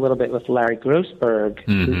worked a little bit with Larry Grossberg,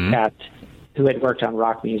 who had worked on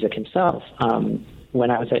rock music himself when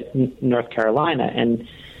I was at North Carolina.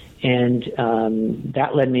 And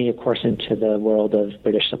that led me, of course, into the world of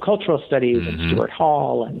British subcultural studies and Stuart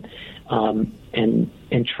Hall and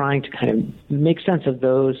trying to kind of make sense of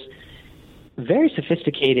those very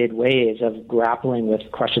sophisticated ways of grappling with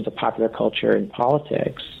questions of popular culture and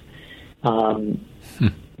politics. For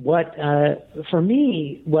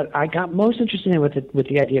me, what I got most interested in with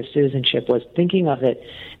the idea of citizenship was thinking of it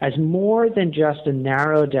as more than just a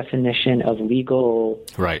narrow definition of legal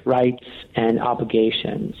rights and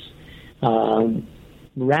obligations.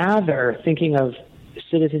 Rather, thinking of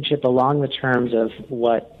citizenship along the terms of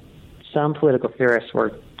what some political theorists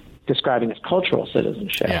were describing as cultural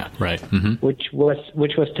citizenship. Yeah, right. Which was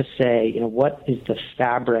to say, what is the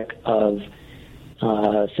fabric of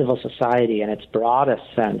civil society in its broadest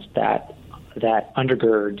sense that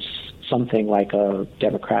undergirds something like a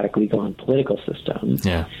democratic, legal, and political system.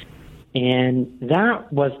 Yeah. And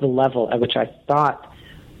that was the level at which I thought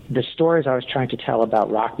the stories I was trying to tell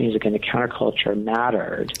about rock music and the counterculture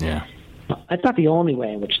mattered. Yeah. It's not the only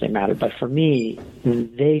way in which they mattered, but for me,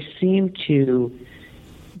 they seemed to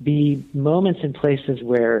be moments and places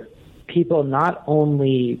where people not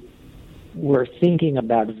only were thinking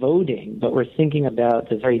about voting, but were thinking about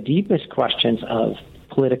the very deepest questions of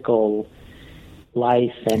political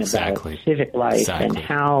life and about civic life and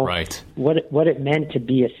how what it meant to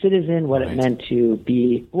be a citizen, what it meant to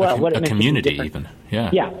be what it meant community to be even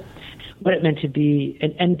what it meant to be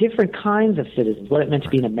and different kinds of citizens, what it meant to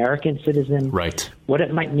be an American citizen, what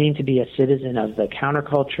it might mean to be a citizen of the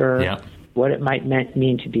counterculture, what it might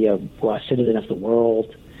mean to be a citizen of the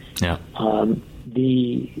world.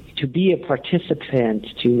 To be a participant,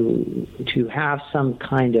 to have some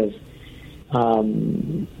kind of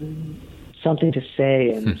something to say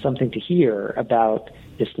and something to hear about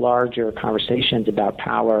this larger conversations about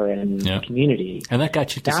power and community. And that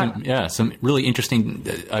got you to some really interesting,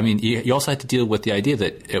 you also had to deal with the idea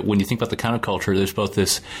that when you think about the counterculture, there's both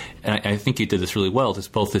this, and I think you did this really well, there's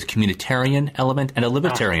both this communitarian element and a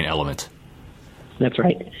libertarian element. That's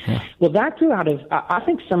right. Yeah. Well, that grew out of, I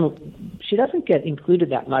think she doesn't get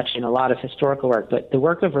included that much in a lot of historical work, but the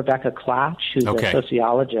work of Rebecca Klatch, who's a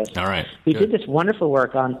sociologist, who did this wonderful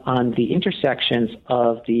work on the intersections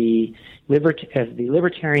of the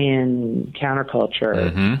libertarian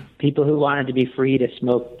counterculture, people who wanted to be free to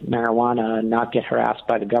smoke marijuana and not get harassed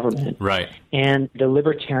by the government, and the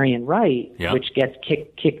libertarian right, which gets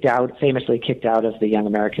famously kicked out of the Young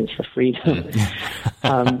Americans for Freedom.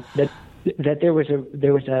 That there was a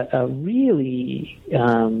really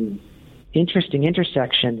interesting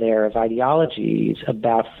intersection there of ideologies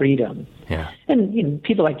about freedom. Yeah. And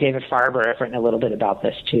people like David Farber have written a little bit about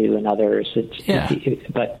this too, and others.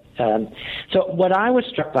 So what I was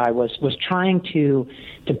struck by was trying to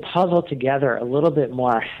puzzle together a little bit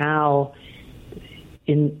more how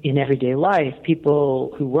in everyday life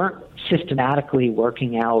people who weren't systematically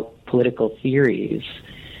working out political theories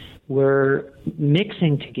were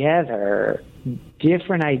mixing together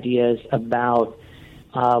different ideas about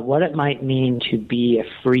what it might mean to be a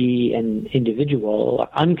free and individual,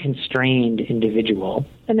 unconstrained individual.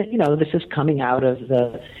 And, this is coming out of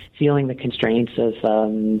feeling the constraints of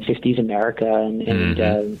 50s America and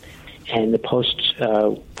the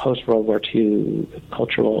post-World War II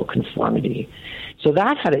cultural conformity. So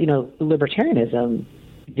that had, libertarianism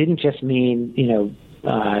didn't just mean,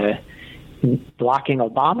 blocking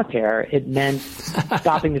Obamacare, it meant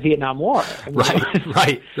stopping the Vietnam War.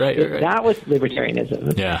 Right. That was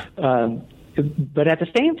libertarianism. Yeah. But at the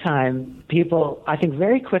same time, people, I think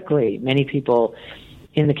very quickly, many people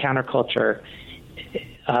in the counterculture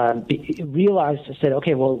realized and said,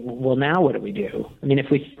 okay, well, now what do we do? I mean, if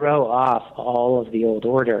we throw off all of the old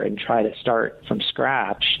order and try to start from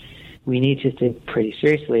scratch, we need to think pretty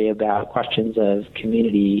seriously about questions of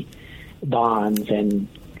community bonds and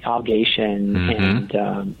obligation and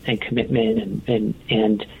commitment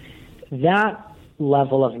and that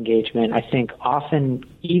level of engagement, I think, often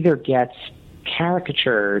either gets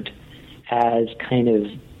caricatured as kind of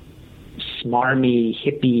smarmy,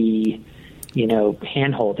 hippie,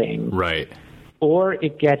 hand-holding. Right. Or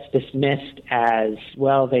it gets dismissed as,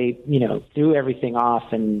 well, they, threw everything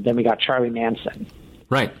off and then we got Charlie Manson.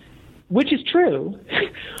 Right. Which is true,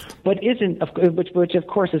 but isn't, which of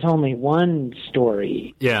course is only one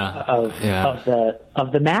story of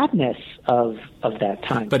the madness of that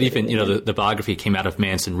time. But even, the biography came out of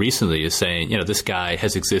Manson recently is saying, this guy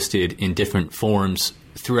has existed in different forms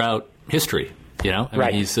throughout history. I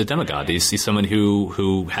mean, he's a demigod. He's someone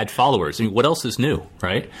who had followers. I mean, what else is new,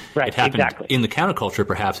 right? Right. It happened exactly. In the counterculture.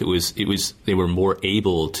 Perhaps it was they were more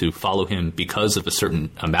able to follow him because of a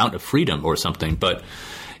certain amount of freedom or something. But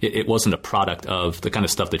it wasn't a product of the kind of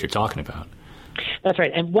stuff that you're talking about. That's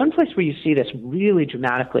right. And one place where you see this really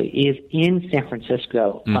dramatically is in San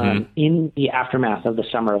Francisco, in the aftermath of the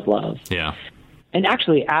Summer of Love. Yeah. And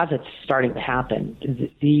actually, as it's starting to happen,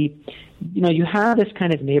 you have this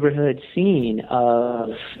kind of neighborhood scene of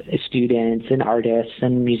students and artists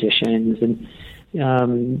and musicians and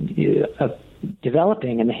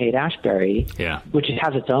developing in the Haight-Ashbury, which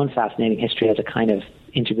has its own fascinating history as a kind of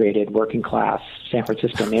integrated working class San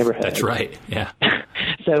Francisco neighborhood. That's right. Yeah.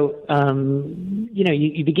 So,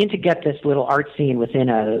 you begin to get this little art scene within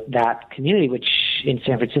that community, which in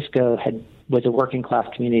San Francisco was a working class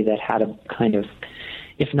community that had a kind of,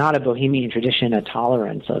 if not a bohemian tradition, a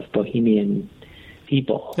tolerance of bohemian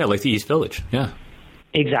people. Yeah, like the East Village. Yeah.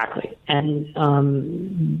 Exactly. And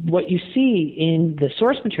what you see in the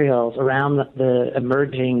source materials around the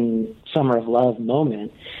emerging Summer of Love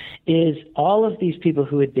moment is all of these people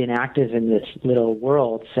who had been active in this little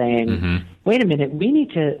world saying, wait a minute, we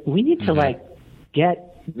need to like get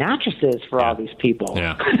mattresses for all these people.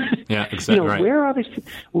 Yeah, yeah, exactly. Right. Where are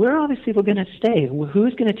all these people going to stay?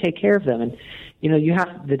 Who's going to take care of them? And you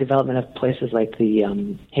have the development of places like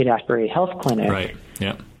the Haight-Ashbury Health Clinic. Right.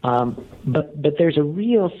 Yeah. But there's a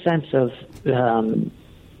real sense of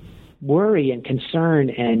worry and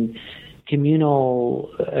concern and communal,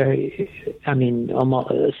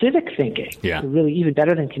 almost civic thinking. Yeah. Really even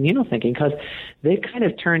better than communal thinking, because they kind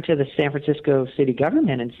of turn to the San Francisco city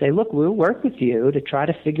government and say, look, we'll work with you to try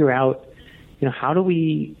to figure out, how do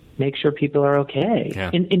we make sure people are okay?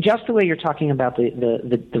 Yeah. In just the way you're talking about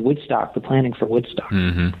the Woodstock, the planning for Woodstock.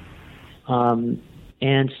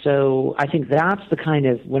 And so I think that's the kind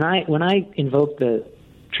of, when I invoke the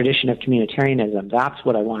tradition of communitarianism, that's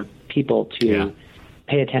what I want people to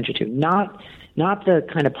pay attention to. Not the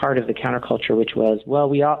kind of part of the counterculture which was,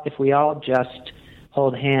 well, if we all just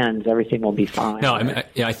hold hands, everything will be fine. No,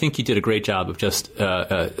 I think you did a great job of just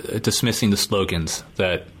dismissing the slogans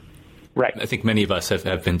that I think many of us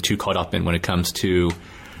have been too caught up in when it comes to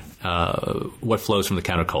what flows from the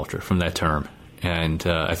counterculture, from that term. And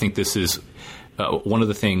I think this is one of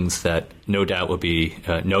the things that no doubt will be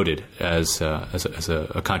noted as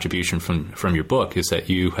a contribution from your book is that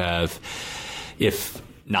you have, if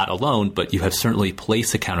not alone, but you have certainly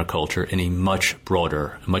placed the counterculture in a much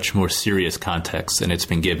broader, much more serious context than it's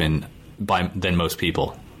been given than most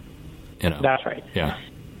people. That's right. Yeah.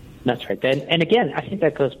 That's right. And again, I think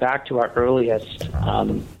that goes back to our earliest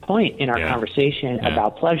point in our conversation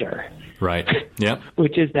about pleasure. Right. Yeah.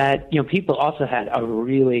 Which is that people also had a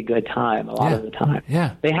really good time a lot of the time.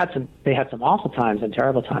 Yeah. They had some awful times and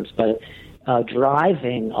terrible times, but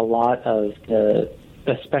driving a lot of the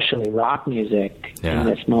especially rock music in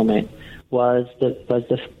this moment was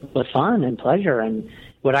the fun and pleasure, and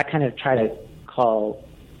what I kind of try to call,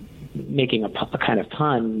 making a kind of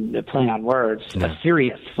pun, playing on words, a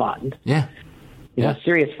serious fun. Yeah.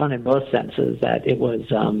 Serious fun in both senses. That it was.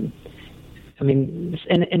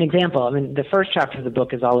 An example. the first chapter of the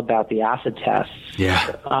book is all about the acid tests.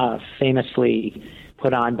 Yeah. Famously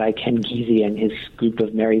put on by Ken Kesey and his group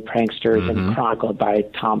of merry pranksters and chronicled by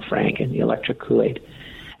Tom Frank and the Electric Kool-Aid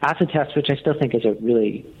acid tests, which I still think is a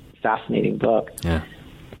really fascinating book. Yeah.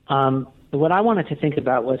 What I wanted to think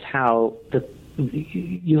about was how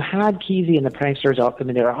you had Kesey and the pranksters.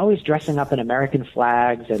 They were always dressing up in American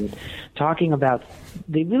flags and talking about.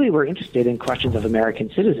 They really were interested in questions of American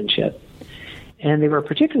citizenship, and they were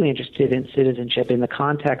particularly interested in citizenship in the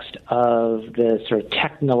context of the sort of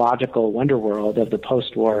technological wonder world of the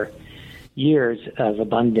post-war years of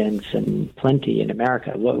abundance and plenty in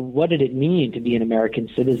America. What did it mean to be an American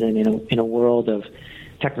citizen in a world of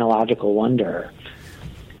technological wonder?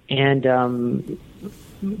 And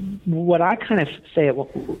what I kind of say at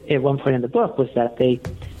one point in the book was that they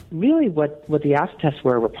really what the acid tests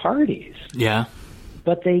were parties. Yeah.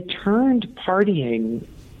 But they turned partying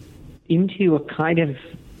into a kind of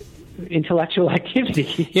intellectual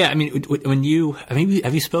activity. Yeah, when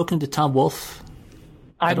have you spoken to Tom Wolfe?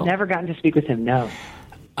 I've never gotten to speak with him, no.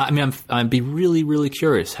 I mean, I'd be really, really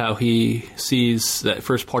curious how he sees that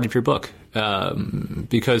first part of your book.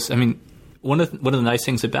 Because, I mean, one of the nice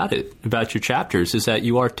things about your chapters, is that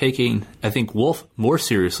you are taking, I think, Woolf more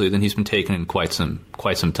seriously than he's been taken in quite some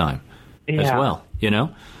time as well, you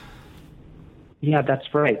know? Yeah,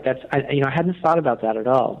 that's right. I hadn't thought about that at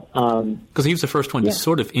all. Because he was the first one to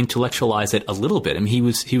sort of intellectualize it a little bit. I mean,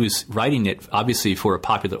 he was writing it obviously for a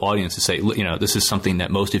popular audience to say, you know, this is something that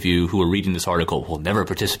most of you who are reading this article will never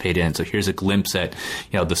participate in. So here's a glimpse at,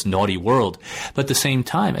 you know, this naughty world. But at the same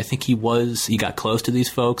time, I think he got close to these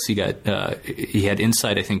folks. He had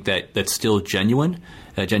insight, I think, that's still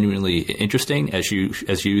genuinely interesting, as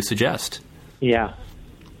you suggest. Yeah.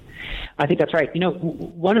 I think that's right. You know,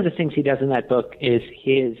 one of the things he does in that book is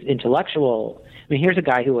his intellectual. I mean, here's a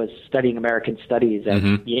guy who was studying American studies at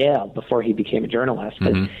Yale before he became a journalist.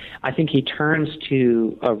 But I think he turns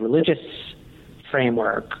to a religious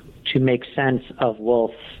framework to make sense of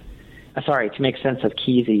to make sense of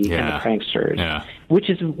Kesey and the pranksters,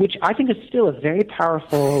 which I think is still a very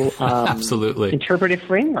powerful, absolutely interpretive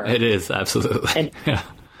framework. It is, absolutely.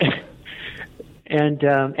 And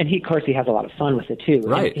he, of course, he has a lot of fun with it too.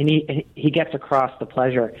 Right. And he gets across the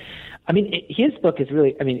pleasure. I mean, his book is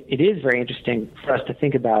really, I mean, it is very interesting for us to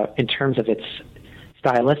think about in terms of its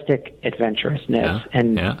stylistic adventurousness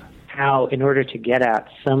and how, in order to get at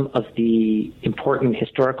some of the important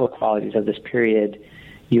historical qualities of this period,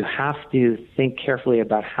 you have to think carefully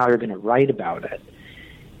about how you're going to write about it.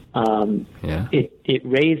 It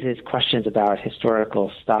raises questions about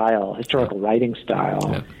historical writing style.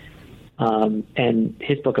 Yeah. And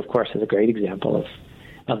his book, of course, is a great example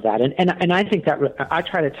of that. And I think that I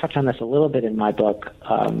try to touch on this a little bit in my book,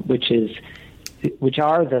 which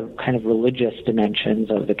are the kind of religious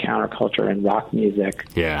dimensions of the counterculture and rock music.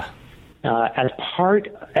 Yeah. As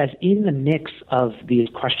in the mix of these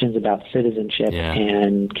questions about citizenship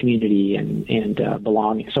and community and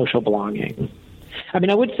belonging, social belonging. I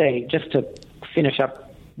mean, I would say, just to finish up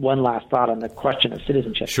one last thought on the question of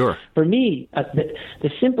citizenship. Sure. For me,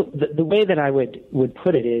 the way that I would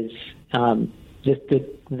put it is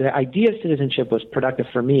the idea of citizenship was productive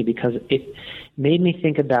for me because it made me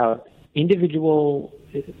think about individual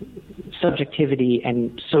subjectivity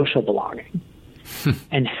and social belonging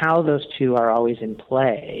and how those two are always in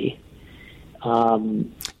play.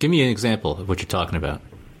 Give me an example of what you're talking about.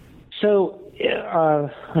 So,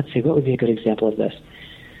 let's see, what would be a good example of this?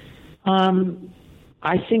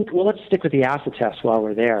 I think, let's stick with the acid tests while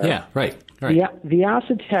we're there. Yeah, right. The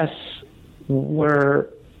acid tests were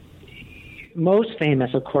most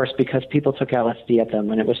famous, of course, because people took LSD at them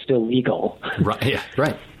when it was still legal. Right. Yeah.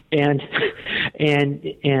 Right. And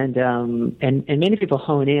many people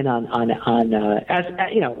hone in on as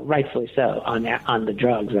you know, rightfully so, on the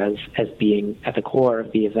drugs as being at the core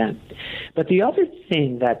of the event. But the other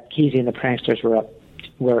thing that Kesey and the pranksters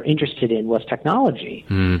were interested in was technology.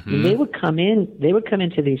 Mm-hmm. And they would come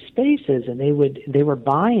into these spaces, and they were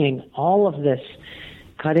buying all of this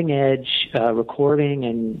cutting edge recording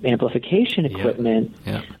and amplification equipment,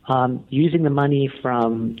 using the money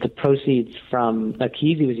from the proceeds from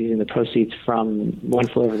Kesey was using the proceeds from One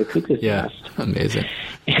Flew Over the Cuckoo's Nest. Amazing.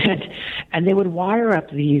 And they would wire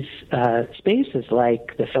up these spaces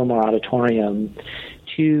like the Fillmore Auditorium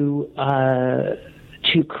to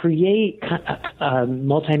create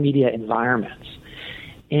multimedia environments.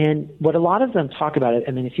 And what a lot of them talk about it,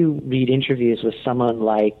 I mean, if you read interviews with someone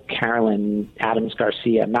like Carolyn Adams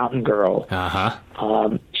Garcia, Mountain Girl,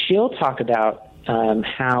 she'll talk about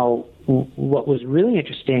how what was really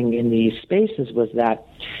interesting in these spaces was that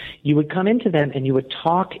you would come into them and you would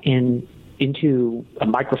talk into a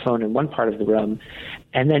microphone in one part of the room,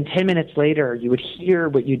 and then 10 minutes later, you would hear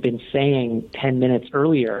what you'd been saying 10 minutes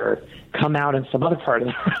earlier come out in some other part of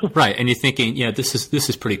the room. Right, and you're thinking, this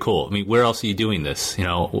is pretty cool. I mean, where else are you doing this?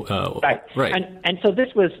 Right. And so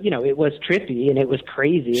this was, it was trippy and it was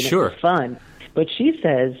crazy and it was fun. But she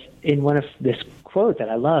says in one of this quote that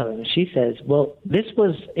I love, and she says, well,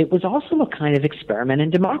 it was also a kind of experiment in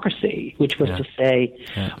democracy, which was to say,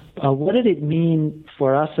 what did it mean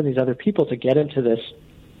for us and these other people to get into this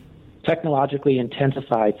technologically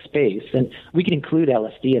intensified space? And we can include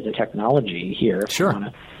LSD as a technology here if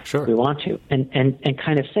we want to, and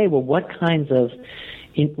kind of say, well, what kinds of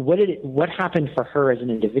what happened for her as an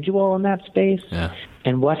individual in that space,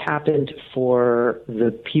 and what happened for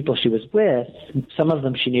the people she was with, some of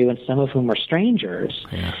them she knew and some of whom were strangers,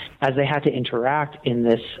 as they had to interact in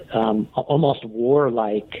this almost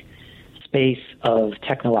warlike space of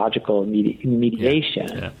technological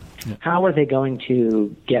mediation. How are they going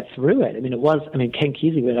to get through it? I mean, Ken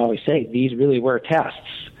Kesey would always say these really were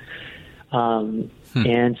tests.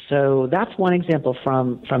 And so that's one example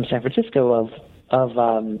from San Francisco of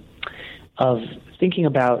thinking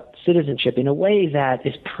about citizenship in a way that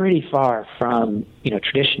is pretty far from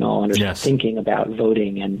traditional thinking about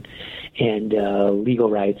voting and legal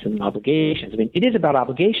rights and obligations. I mean, it is about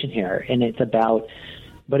obligation here, and it's about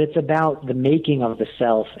the making of the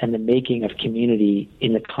self and the making of community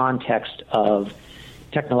in the context of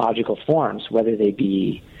technological forms, whether they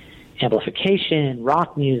be amplification,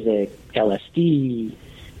 rock music, LSD,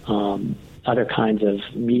 other kinds of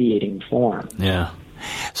mediating form. Yeah.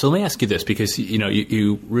 So let me ask you this, because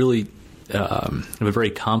you really have a very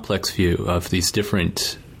complex view of these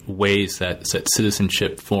different ways that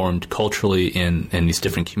citizenship formed culturally in these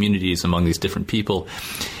different communities among these different people,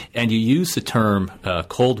 and you use the term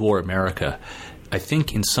Cold War America, I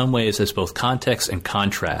think, in some ways as both context and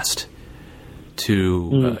contrast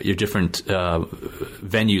to your different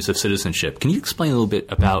venues of citizenship. Can you explain a little bit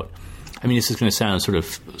about? I mean, this is going to sound sort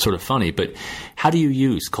of funny, but how do you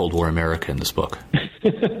use Cold War America in this book?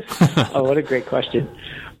 Oh, what a great question.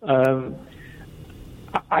 I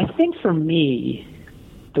think for me,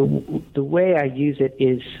 the way I use it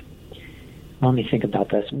is, let me think about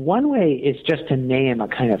this. One way is just to name a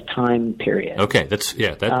kind of time period. Okay,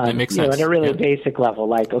 that makes sense. At a really basic level,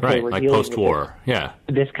 like, okay, right, we're like dealing post-war, with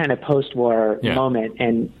this kind of post-war moment,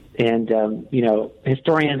 and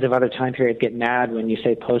historians of other time periods get mad when you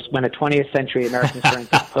say when a 20th century American historian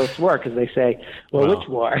says post-war, because they say, well, which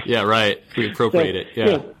war? Yeah, right. We appropriate it.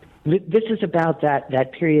 Yeah. This is about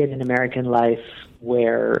that period in American life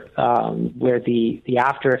where the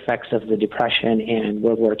after effects of the Depression and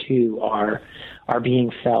World War II are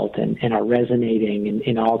being felt and are resonating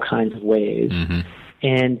in all kinds of ways. Mm-hmm.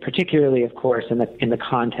 And particularly, of course, in the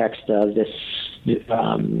context of this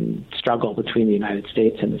struggle between the United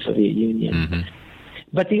States and the Soviet Union. Mm-hmm.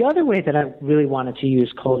 But the other way that I really wanted to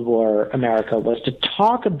use Cold War America was to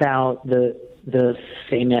talk about the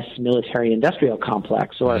famous military-industrial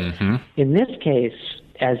complex, or in this case,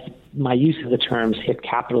 as my use of the terms hip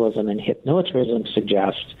capitalism and hip militarism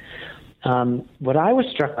suggest, what I was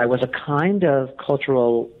struck by was a kind of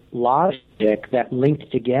cultural logic that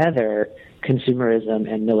linked together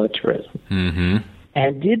consumerism and militarism,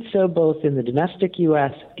 and did so both in the domestic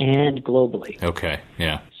U.S. and globally. Okay,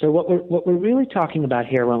 yeah. So what we're really talking about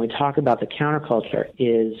here when we talk about the counterculture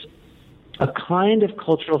is a kind of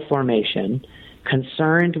cultural formation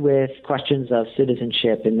concerned with questions of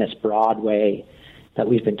citizenship in this broad way that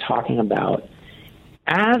we've been talking about,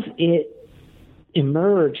 as it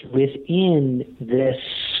emerged within this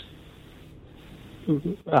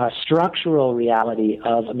structural reality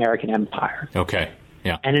of American empire. Okay,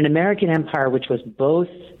 yeah. And an American empire which was both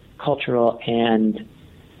cultural and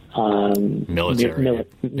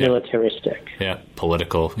militaristic. Yeah,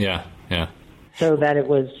 political, yeah. So that it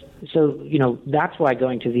was, that's why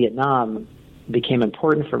going to Vietnam became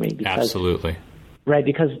important for me. Because, absolutely. Right,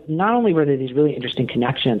 because not only were there these really interesting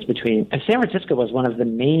connections between, and San Francisco was one of the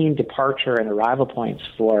main departure and arrival points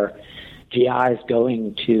for GIs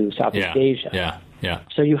going to Southeast Asia. Yeah.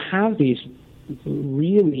 So you have these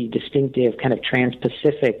really distinctive kind of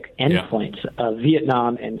trans-Pacific endpoints of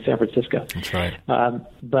Vietnam and San Francisco. That's right.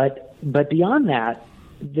 But beyond that,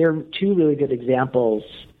 there are two really good examples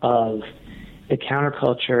of the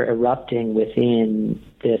counterculture erupting within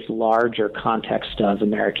this larger context of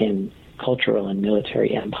American cultural and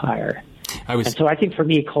military empire. And so I think for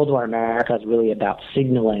me, Cold War America is really about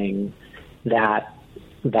signaling that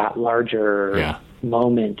larger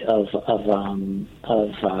moment of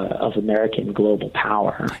American global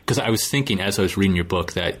power. Because I was thinking as I was reading your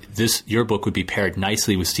book that your book would be paired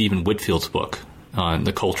nicely with Stephen Whitfield's book on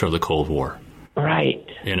the culture of the Cold War. Right.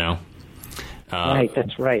 Right,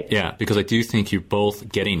 that's right. Yeah, because I do think you're both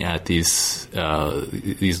getting at these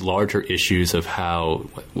larger issues of how,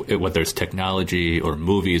 whether it's technology or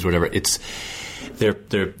movies, whatever,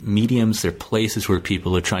 they're mediums, they're places where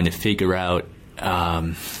people are trying to figure out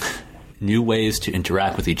new ways to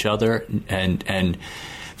interact with each other, and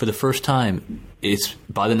for the first time, it's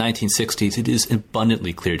by the 1960s, it is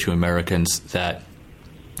abundantly clear to Americans that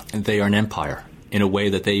they are an empire in a way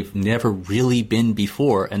that they've never really been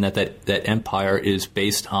before, and that empire is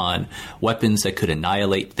based on weapons that could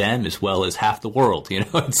annihilate them as well as half the world.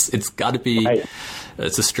 It's got to be. Right.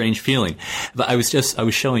 It's a strange feeling. But I was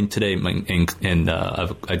showing today,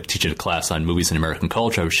 I teach a class on movies and American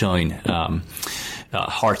culture. I was showing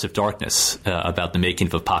Hearts of Darkness about the making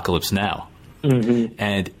of Apocalypse Now,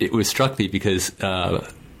 and it was struck me because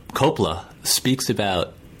Coppola speaks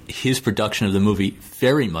about his production of the movie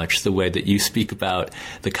very much the way that you speak about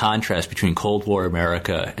the contrast between Cold War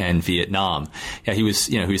America and Vietnam. Yeah, he was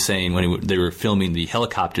saying when they were filming the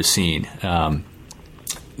helicopter scene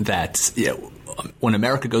that when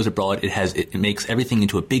America goes abroad, it makes everything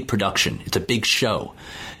into a big production. It's a big show,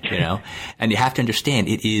 and you have to understand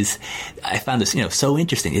I found this, so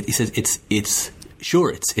interesting. He says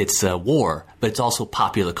it's a war, but it's also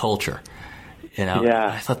popular culture.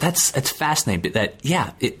 I thought that's fascinating. That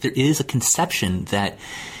there is a conception that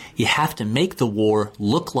you have to make the war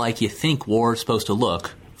look like you think war is supposed to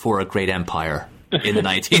look for a great empire in the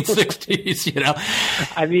 1960s.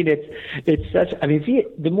 I mean, it's such. I mean,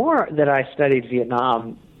 the more that I studied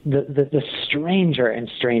Vietnam, the stranger and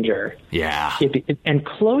stranger, and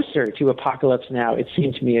closer to Apocalypse Now, it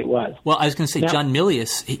seemed to me it was. Well, I was going to say, John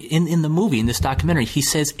Milius, in the movie, in this documentary, he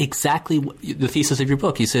says exactly the thesis of your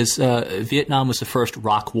book. He says Vietnam was the first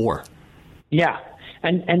rock war. Yeah,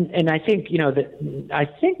 and I think I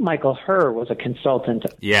think Michael Herr was a consultant,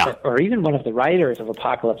 or even one of the writers of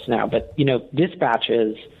Apocalypse Now. But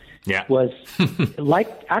Dispatches. Yeah, was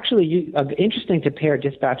actually interesting to pair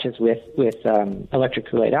Dispatches with Electric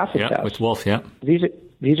Kool-Aid Acid Test. With Wolf. Yeah, these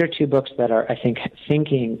are two books that are, I think,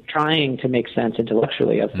 trying to make sense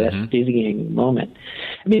intellectually of this dizzying moment.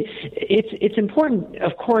 I mean, it's important.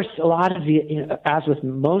 Of course, a lot of as with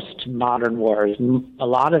most modern wars, a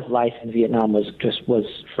lot of life in Vietnam was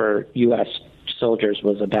for U.S. soldiers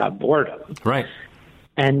was about boredom. Right,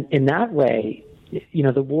 and in that way,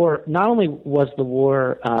 the war, not only was the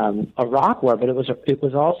war a rock war, but it was a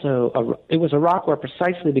rock war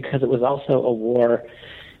precisely because it was also a war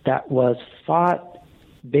that was fought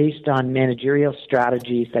based on managerial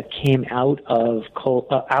strategies that came out of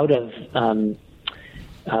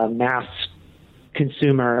mass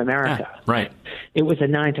consumer America. Right. It was a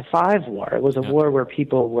 9-to-5 war. It was a war where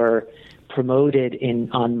people were promoted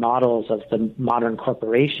on models of the modern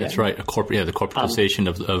corporation. That's right. The corporatization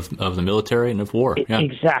of the military and of war. Yeah.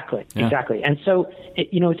 Exactly. And so,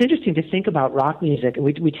 it's interesting to think about rock music.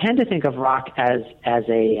 We tend to think of rock as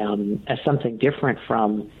something different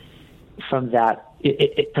from that.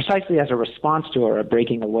 Precisely as a response to or a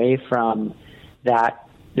breaking away from that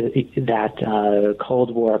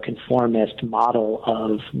Cold War conformist model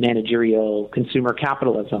of managerial consumer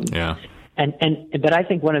capitalism. Yeah. But I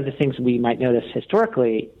think one of the things we might notice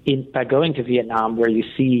historically by going to Vietnam, where you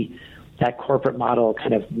see that corporate model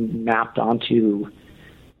kind of mapped onto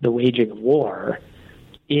the waging of war,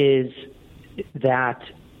 is that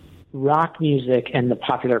rock music and the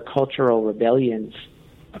popular cultural rebellions,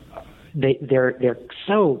 they're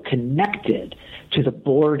so connected to the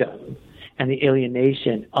boredom and the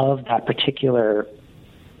alienation of that particular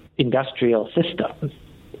industrial system.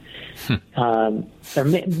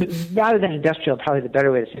 Rather than industrial, probably the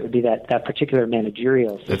better way to say it would be that particular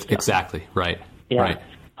managerial system. That's exactly right. Yeah. Right.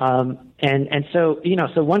 And so,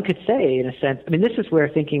 so one could say, in a sense, I mean, this is where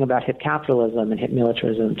thinking about hip capitalism and hip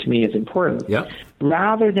militarism to me is important. Yep.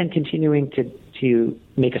 Rather than continuing to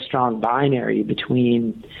make a strong binary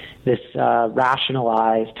between this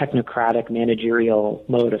rationalized, technocratic, managerial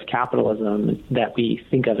mode of capitalism that we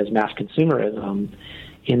think of as mass consumerism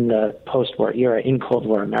in the post-war era, in Cold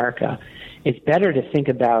War America, it's better to think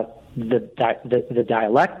about the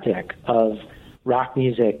dialectic of rock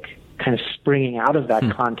music kind of springing out of that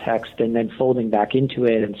context and then folding back into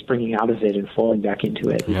it and springing out of it and folding back into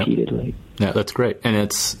it repeatedly. Yeah, that's great. And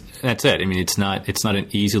that's it. I mean, it's not an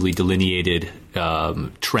easily delineated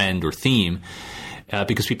trend or theme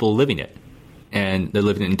because people are living it. And they're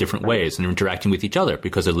living it in different ways and they're interacting with each other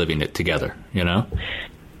because they're living it together,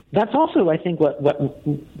 That's also, I think,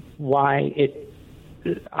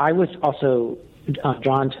 I was also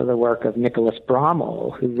drawn to the work of Nicholas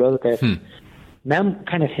Brommel, who wrote this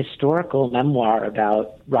kind of historical memoir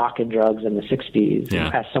about rock and drugs in the 60s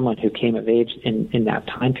as someone who came of age in that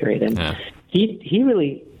time period. And he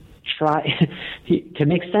really tried to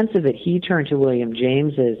make sense of it. He turned to William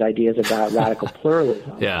James's ideas about radical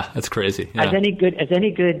pluralism. Yeah, that's crazy. Yeah. As any good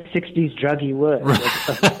 60s druggie would,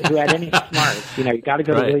 who had any smarts. You got to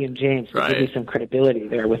go to William James to give you some credibility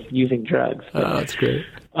there with using drugs. That's great.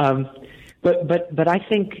 But I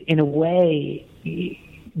think in a way,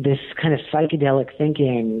 this kind of psychedelic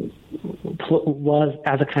thinking was,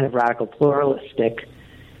 as a kind of radical pluralistic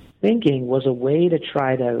thinking, was a way to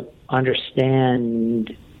try to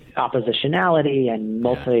understand oppositionality and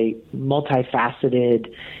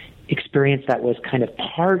multifaceted experience that was kind of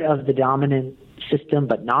part of the dominant system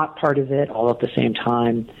but not part of it all at the same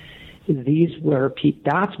time.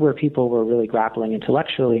 That's where people were really grappling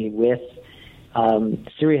intellectually with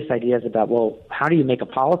serious ideas about, well, how do you make a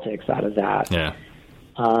politics out of that? Yeah.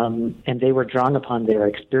 And they were drawing upon their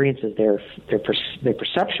experiences, their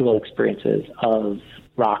perceptual experiences of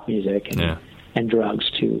rock music and drugs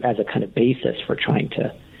as a kind of basis for trying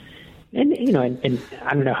to And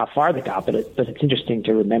I don't know how far they got, but it's interesting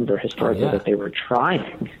to remember historically that they were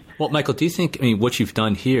trying. Well, Michael, do you think, what you've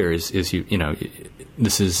done here is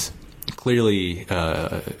this is clearly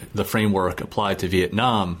the framework applied to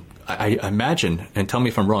Vietnam. I imagine, and tell me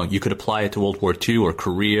if I'm wrong, you could apply it to World War II or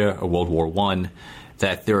Korea or World War I,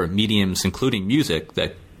 that there are mediums, including music,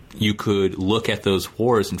 that you could look at those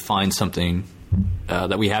wars and find something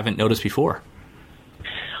that we haven't noticed before.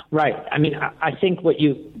 Right. I mean, I think what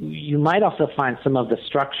you might also find some of the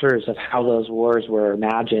structures of how those wars were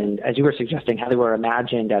imagined, as you were suggesting, how they were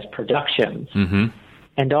imagined as productions,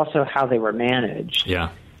 and also how they were managed.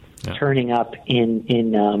 Yeah. Turning up in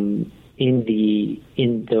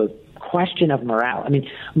the question of morale.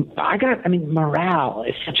 Morale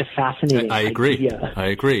is such a fascinating idea. I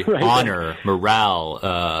agree. Right? Honor, morale,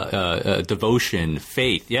 devotion,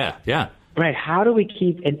 faith. Yeah. Right. How do we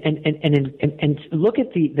keep and look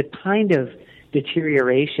at the kind of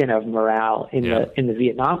deterioration of morale in the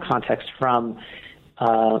Vietnam context from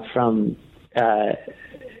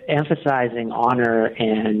emphasizing honor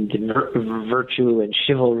and virtue and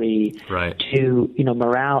chivalry to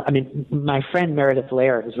morale. I mean, my friend Meredith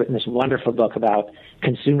Lair has written this wonderful book about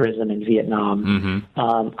consumerism in Vietnam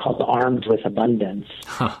called Armed with Abundance.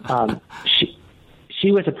 She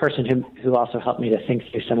was a person who also helped me to think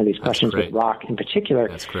through some of these questions with rock in particular.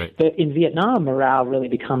 That's great. But in Vietnam, morale really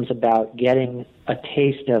becomes about getting a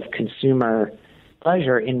taste of consumer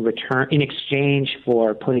pleasure in exchange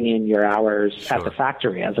for putting in your hours at the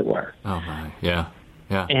factory, as it were. Oh my, yeah.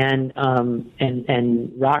 And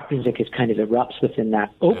rock music is kind of erupts within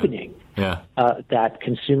that opening. That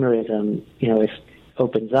consumerism,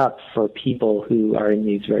 opens up for people who are in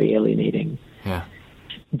these very alienating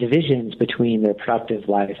divisions between their productive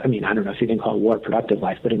life. I mean, I don't know if you can call war productive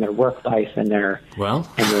life, but in their work life and their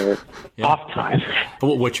off time.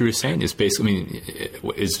 But what you were saying is basically,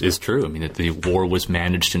 is true. I mean, that the war was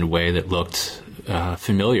managed in a way that looked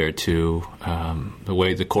familiar to the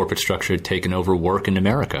way the corporate structure had taken over work in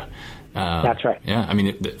America. That's right. Yeah, I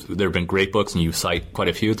mean, there have been great books, and you cite quite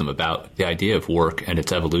a few of them about the idea of work and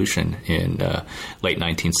its evolution in late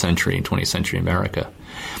 19th century and 20th century America.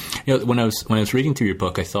 When I was reading through your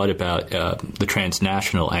book, I thought about the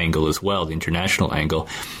transnational angle as well, the international angle.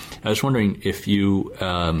 I was wondering if you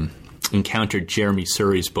encountered Jeremy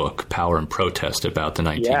Surrey's book, Power and Protest, about the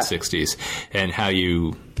 1960s, and how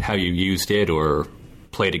you used it or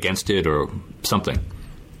played against it or something.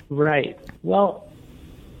 Right. Well,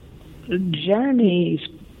 Jeremy's,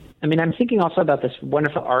 I'm thinking also about this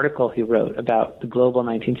wonderful article he wrote about the Global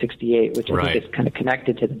 1968, which I think is kind of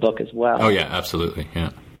connected to the book as well. Oh, yeah, absolutely,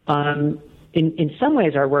 yeah. In some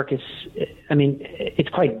ways, our work is, it's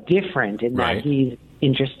quite different in that he's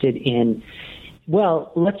interested in,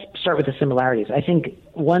 well, let's start with the similarities. I think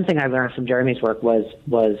one thing I learned from Jeremy's work was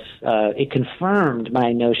it confirmed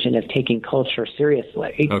my notion of taking culture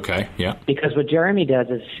seriously. Okay, yeah. Because what Jeremy does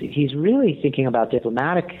is he's really thinking about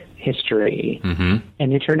diplomatic history and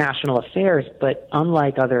international affairs, but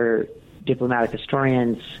unlike other diplomatic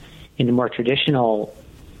historians in the more traditional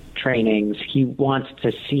trainings, he wants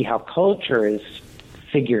to see how culture is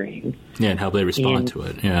figuring. Yeah, and how they respond to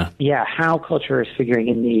it. Yeah. Yeah, how culture is figuring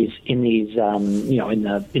in these in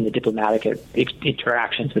the diplomatic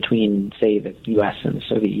interactions between, say, the U.S. and the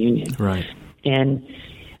Soviet Union. Right. And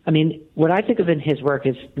what I think of in his work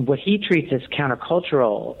is what he treats as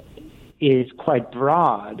countercultural is quite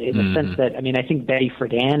broad in the sense that I think Betty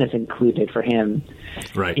Friedan is included for him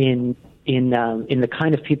in the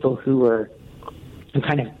kind of people who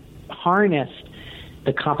kind of harnessed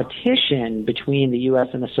the competition between the U.S.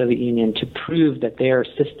 and the Soviet Union to prove that their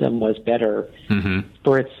system was better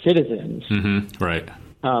for its citizens. Right.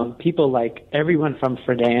 People like everyone from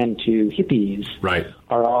Friedan to hippies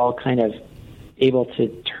are all kind of able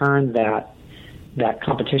to turn that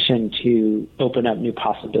competition to open up new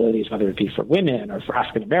possibilities, whether it be for women or for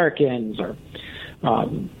African Americans or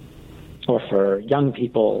for young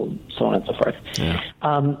people, so on and so forth. Yeah.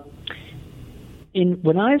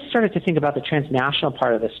 When I started to think about the transnational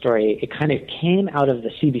part of the story, it kind of came out of the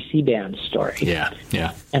CBC band story. Yeah.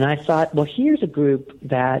 And I thought, well, here's a group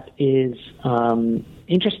that is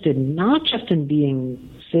interested not just in being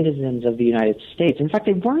citizens of the United States. In fact,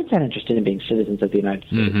 they weren't that interested in being citizens of the United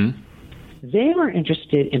States. They were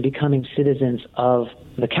interested in becoming citizens of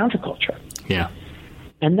the counterculture. Yeah.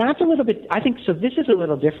 And that's a little bit, I think, so this is a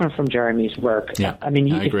little different from Jeremy's work. Yeah, I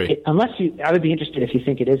agree. I would be interested if you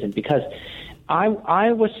think it isn't, because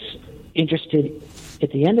I was interested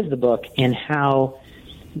at the end of the book in how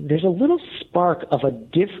there's a little spark of a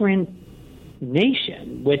different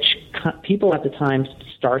nation, which people at the time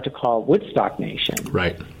start to call Woodstock Nation.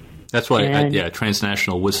 Right. That's why,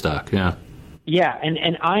 transnational Woodstock, yeah. Yeah,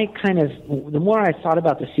 and I kind of, the more I thought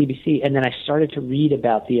about the CBC, and then I started to read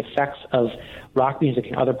about the effects of rock music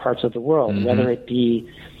in other parts of the world, whether it be,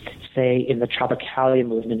 say, in the Tropicalia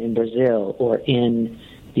movement in Brazil, or in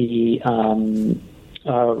the kind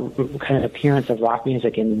of appearance of rock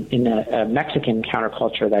music in a Mexican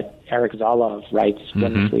counterculture that Eric Zalov writes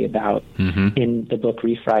wonderfully about in the book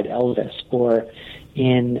Refried Elvis, or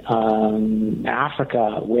in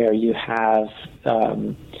Africa, where you have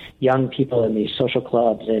young people in these social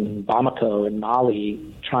clubs in Bamako and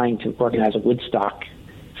Mali trying to organize a Woodstock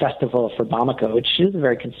festival for Bamako, which is a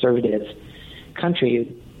very conservative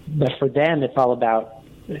country, but for them it's all about,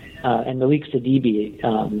 and Malik Sidibe,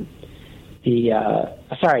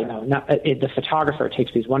 the photographer,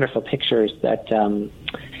 takes these wonderful pictures that,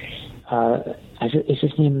 is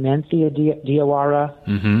his name Menthia Diawara?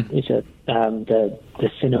 He's the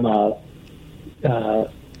cinema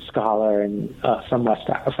scholar and from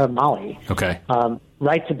Mali. Okay.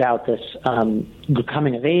 Writes about this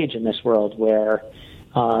coming of age in this world where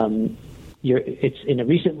it's in a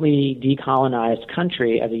recently decolonized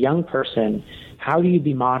country. As a young person, how do you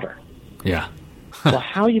be modern? Yeah. Well,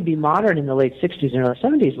 how you be modern in the late 60s and early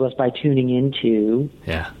 70s was by tuning into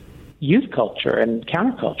youth culture and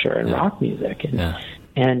counterculture and rock music.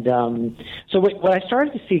 And so what I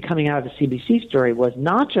started to see coming out of the CBC story was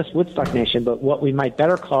not just Woodstock Nation, but what we might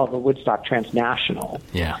better call the Woodstock Transnational,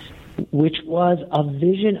 which was a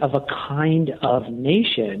vision of a kind of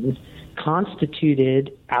nation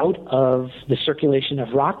constituted out of the circulation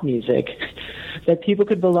of rock music that people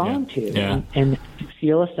could belong to and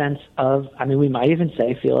feel a sense of, we might even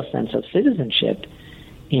say feel a sense of citizenship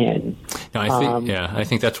in. No, I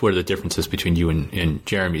think that's where the difference is between you and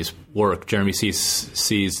Jeremy's work. Jeremy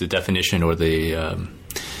sees the definition or the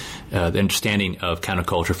understanding of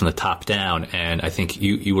counterculture from the top down, and I think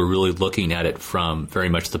you were really looking at it from very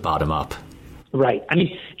much the bottom up. Right.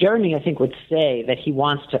 Jeremy, I think, would say that he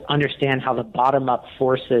wants to understand how the bottom-up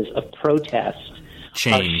forces of protest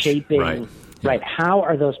are shaping. Right. How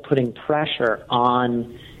are those putting pressure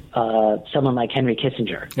on someone like Henry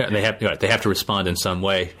Kissinger? Yeah, they have to respond in some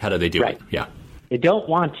way. How do they do it? Yeah. They don't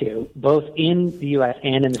want to, both in the U.S.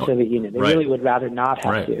 and in the Soviet Union. They really would rather not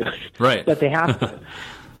have to. Right. But they have to.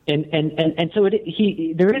 And so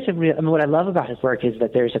there is a real. What I love about his work is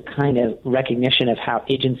that there's a kind of recognition of how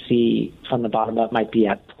agency from the bottom up might be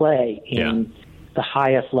at play in the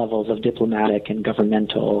highest levels of diplomatic and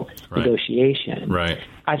governmental negotiation. Right.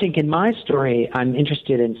 I think in my story, I'm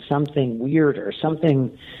interested in something weirder,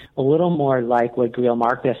 something a little more like what Greil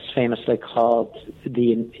Marcus famously called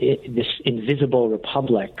this invisible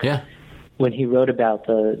republic. Yeah. When he wrote about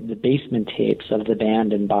the basement tapes of the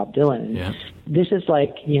band and Bob Dylan. Yeah. This is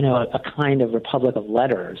like, a kind of republic of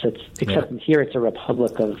letters. Except here it's a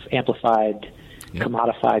republic of amplified,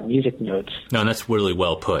 commodified music notes. No, and that's really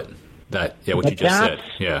well put. What you just said.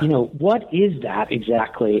 Yeah. What is that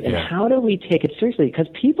exactly? And how do we take it seriously? Because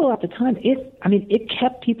people at the time, it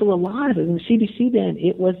kept people alive. In the CBC band,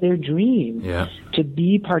 it was their dream to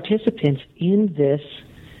be participants in this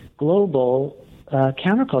global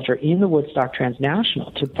counterculture, in the Woodstock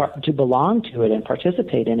Transnational, to belong to it and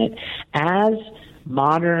participate in it as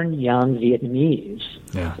modern young Vietnamese.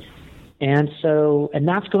 Yeah. And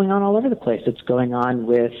that's going on all over the place. It's going on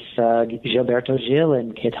with Gilberto Gil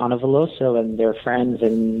and Caetano Veloso and their friends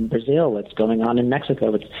in Brazil. It's going on in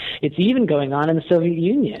Mexico. It's even going on in the Soviet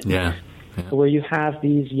Union. Yeah. Where you have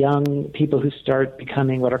these young people who start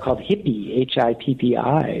becoming what are called hippie,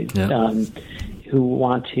 HIPPIs, who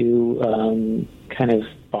want to kind of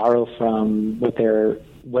borrow from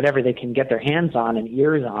whatever they can get their hands on and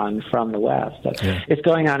ears on from the West. It's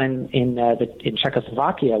going on in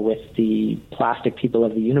Czechoslovakia with the Plastic People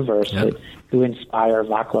of the Universe who inspire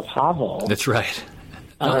Václav Havel. That's right.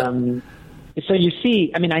 So you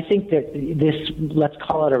see, I think that this, let's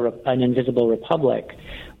call it an invisible republic,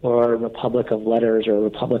 or a republic of letters, or a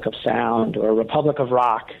republic of sound, or a republic of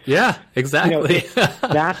rock. Yeah, exactly.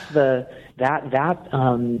 That's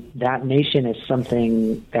that nation is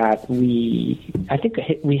something that I think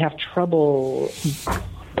we have trouble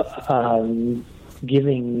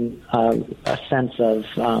giving a sense of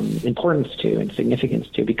importance to and significance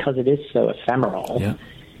to, because it is so ephemeral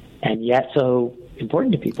and yet so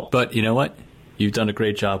important to people. But you know what? You've done a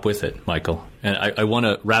great job with it, Michael. And I want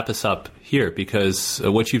to wrap us up here, because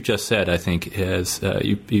what you've just said, I think, is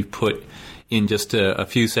you've put in just a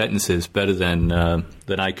few sentences better than the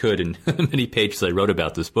than I could in many pages I wrote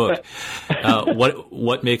about this book.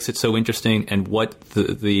 What makes it so interesting, and what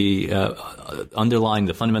the underlying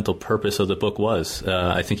the fundamental purpose of the book was?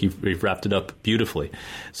 I think you've wrapped it up beautifully.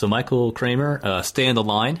 So, Michael Kramer, stay on the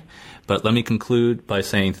line. But let me conclude by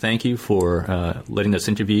saying thank you for letting us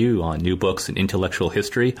interview you on New Books in Intellectual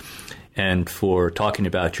History, and for talking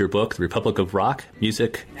about your book, The Republic of Rock,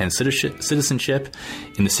 Music and Citizenship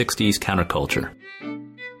in the 60s Counterculture.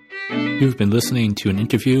 You've been listening to an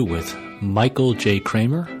interview with Michael J.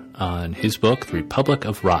 Kramer on his book, The Republic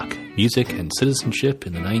of Rock, Music and Citizenship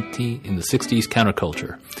in the 60s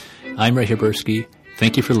Counterculture. I'm Ray Habersky.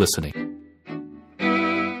 Thank you for listening.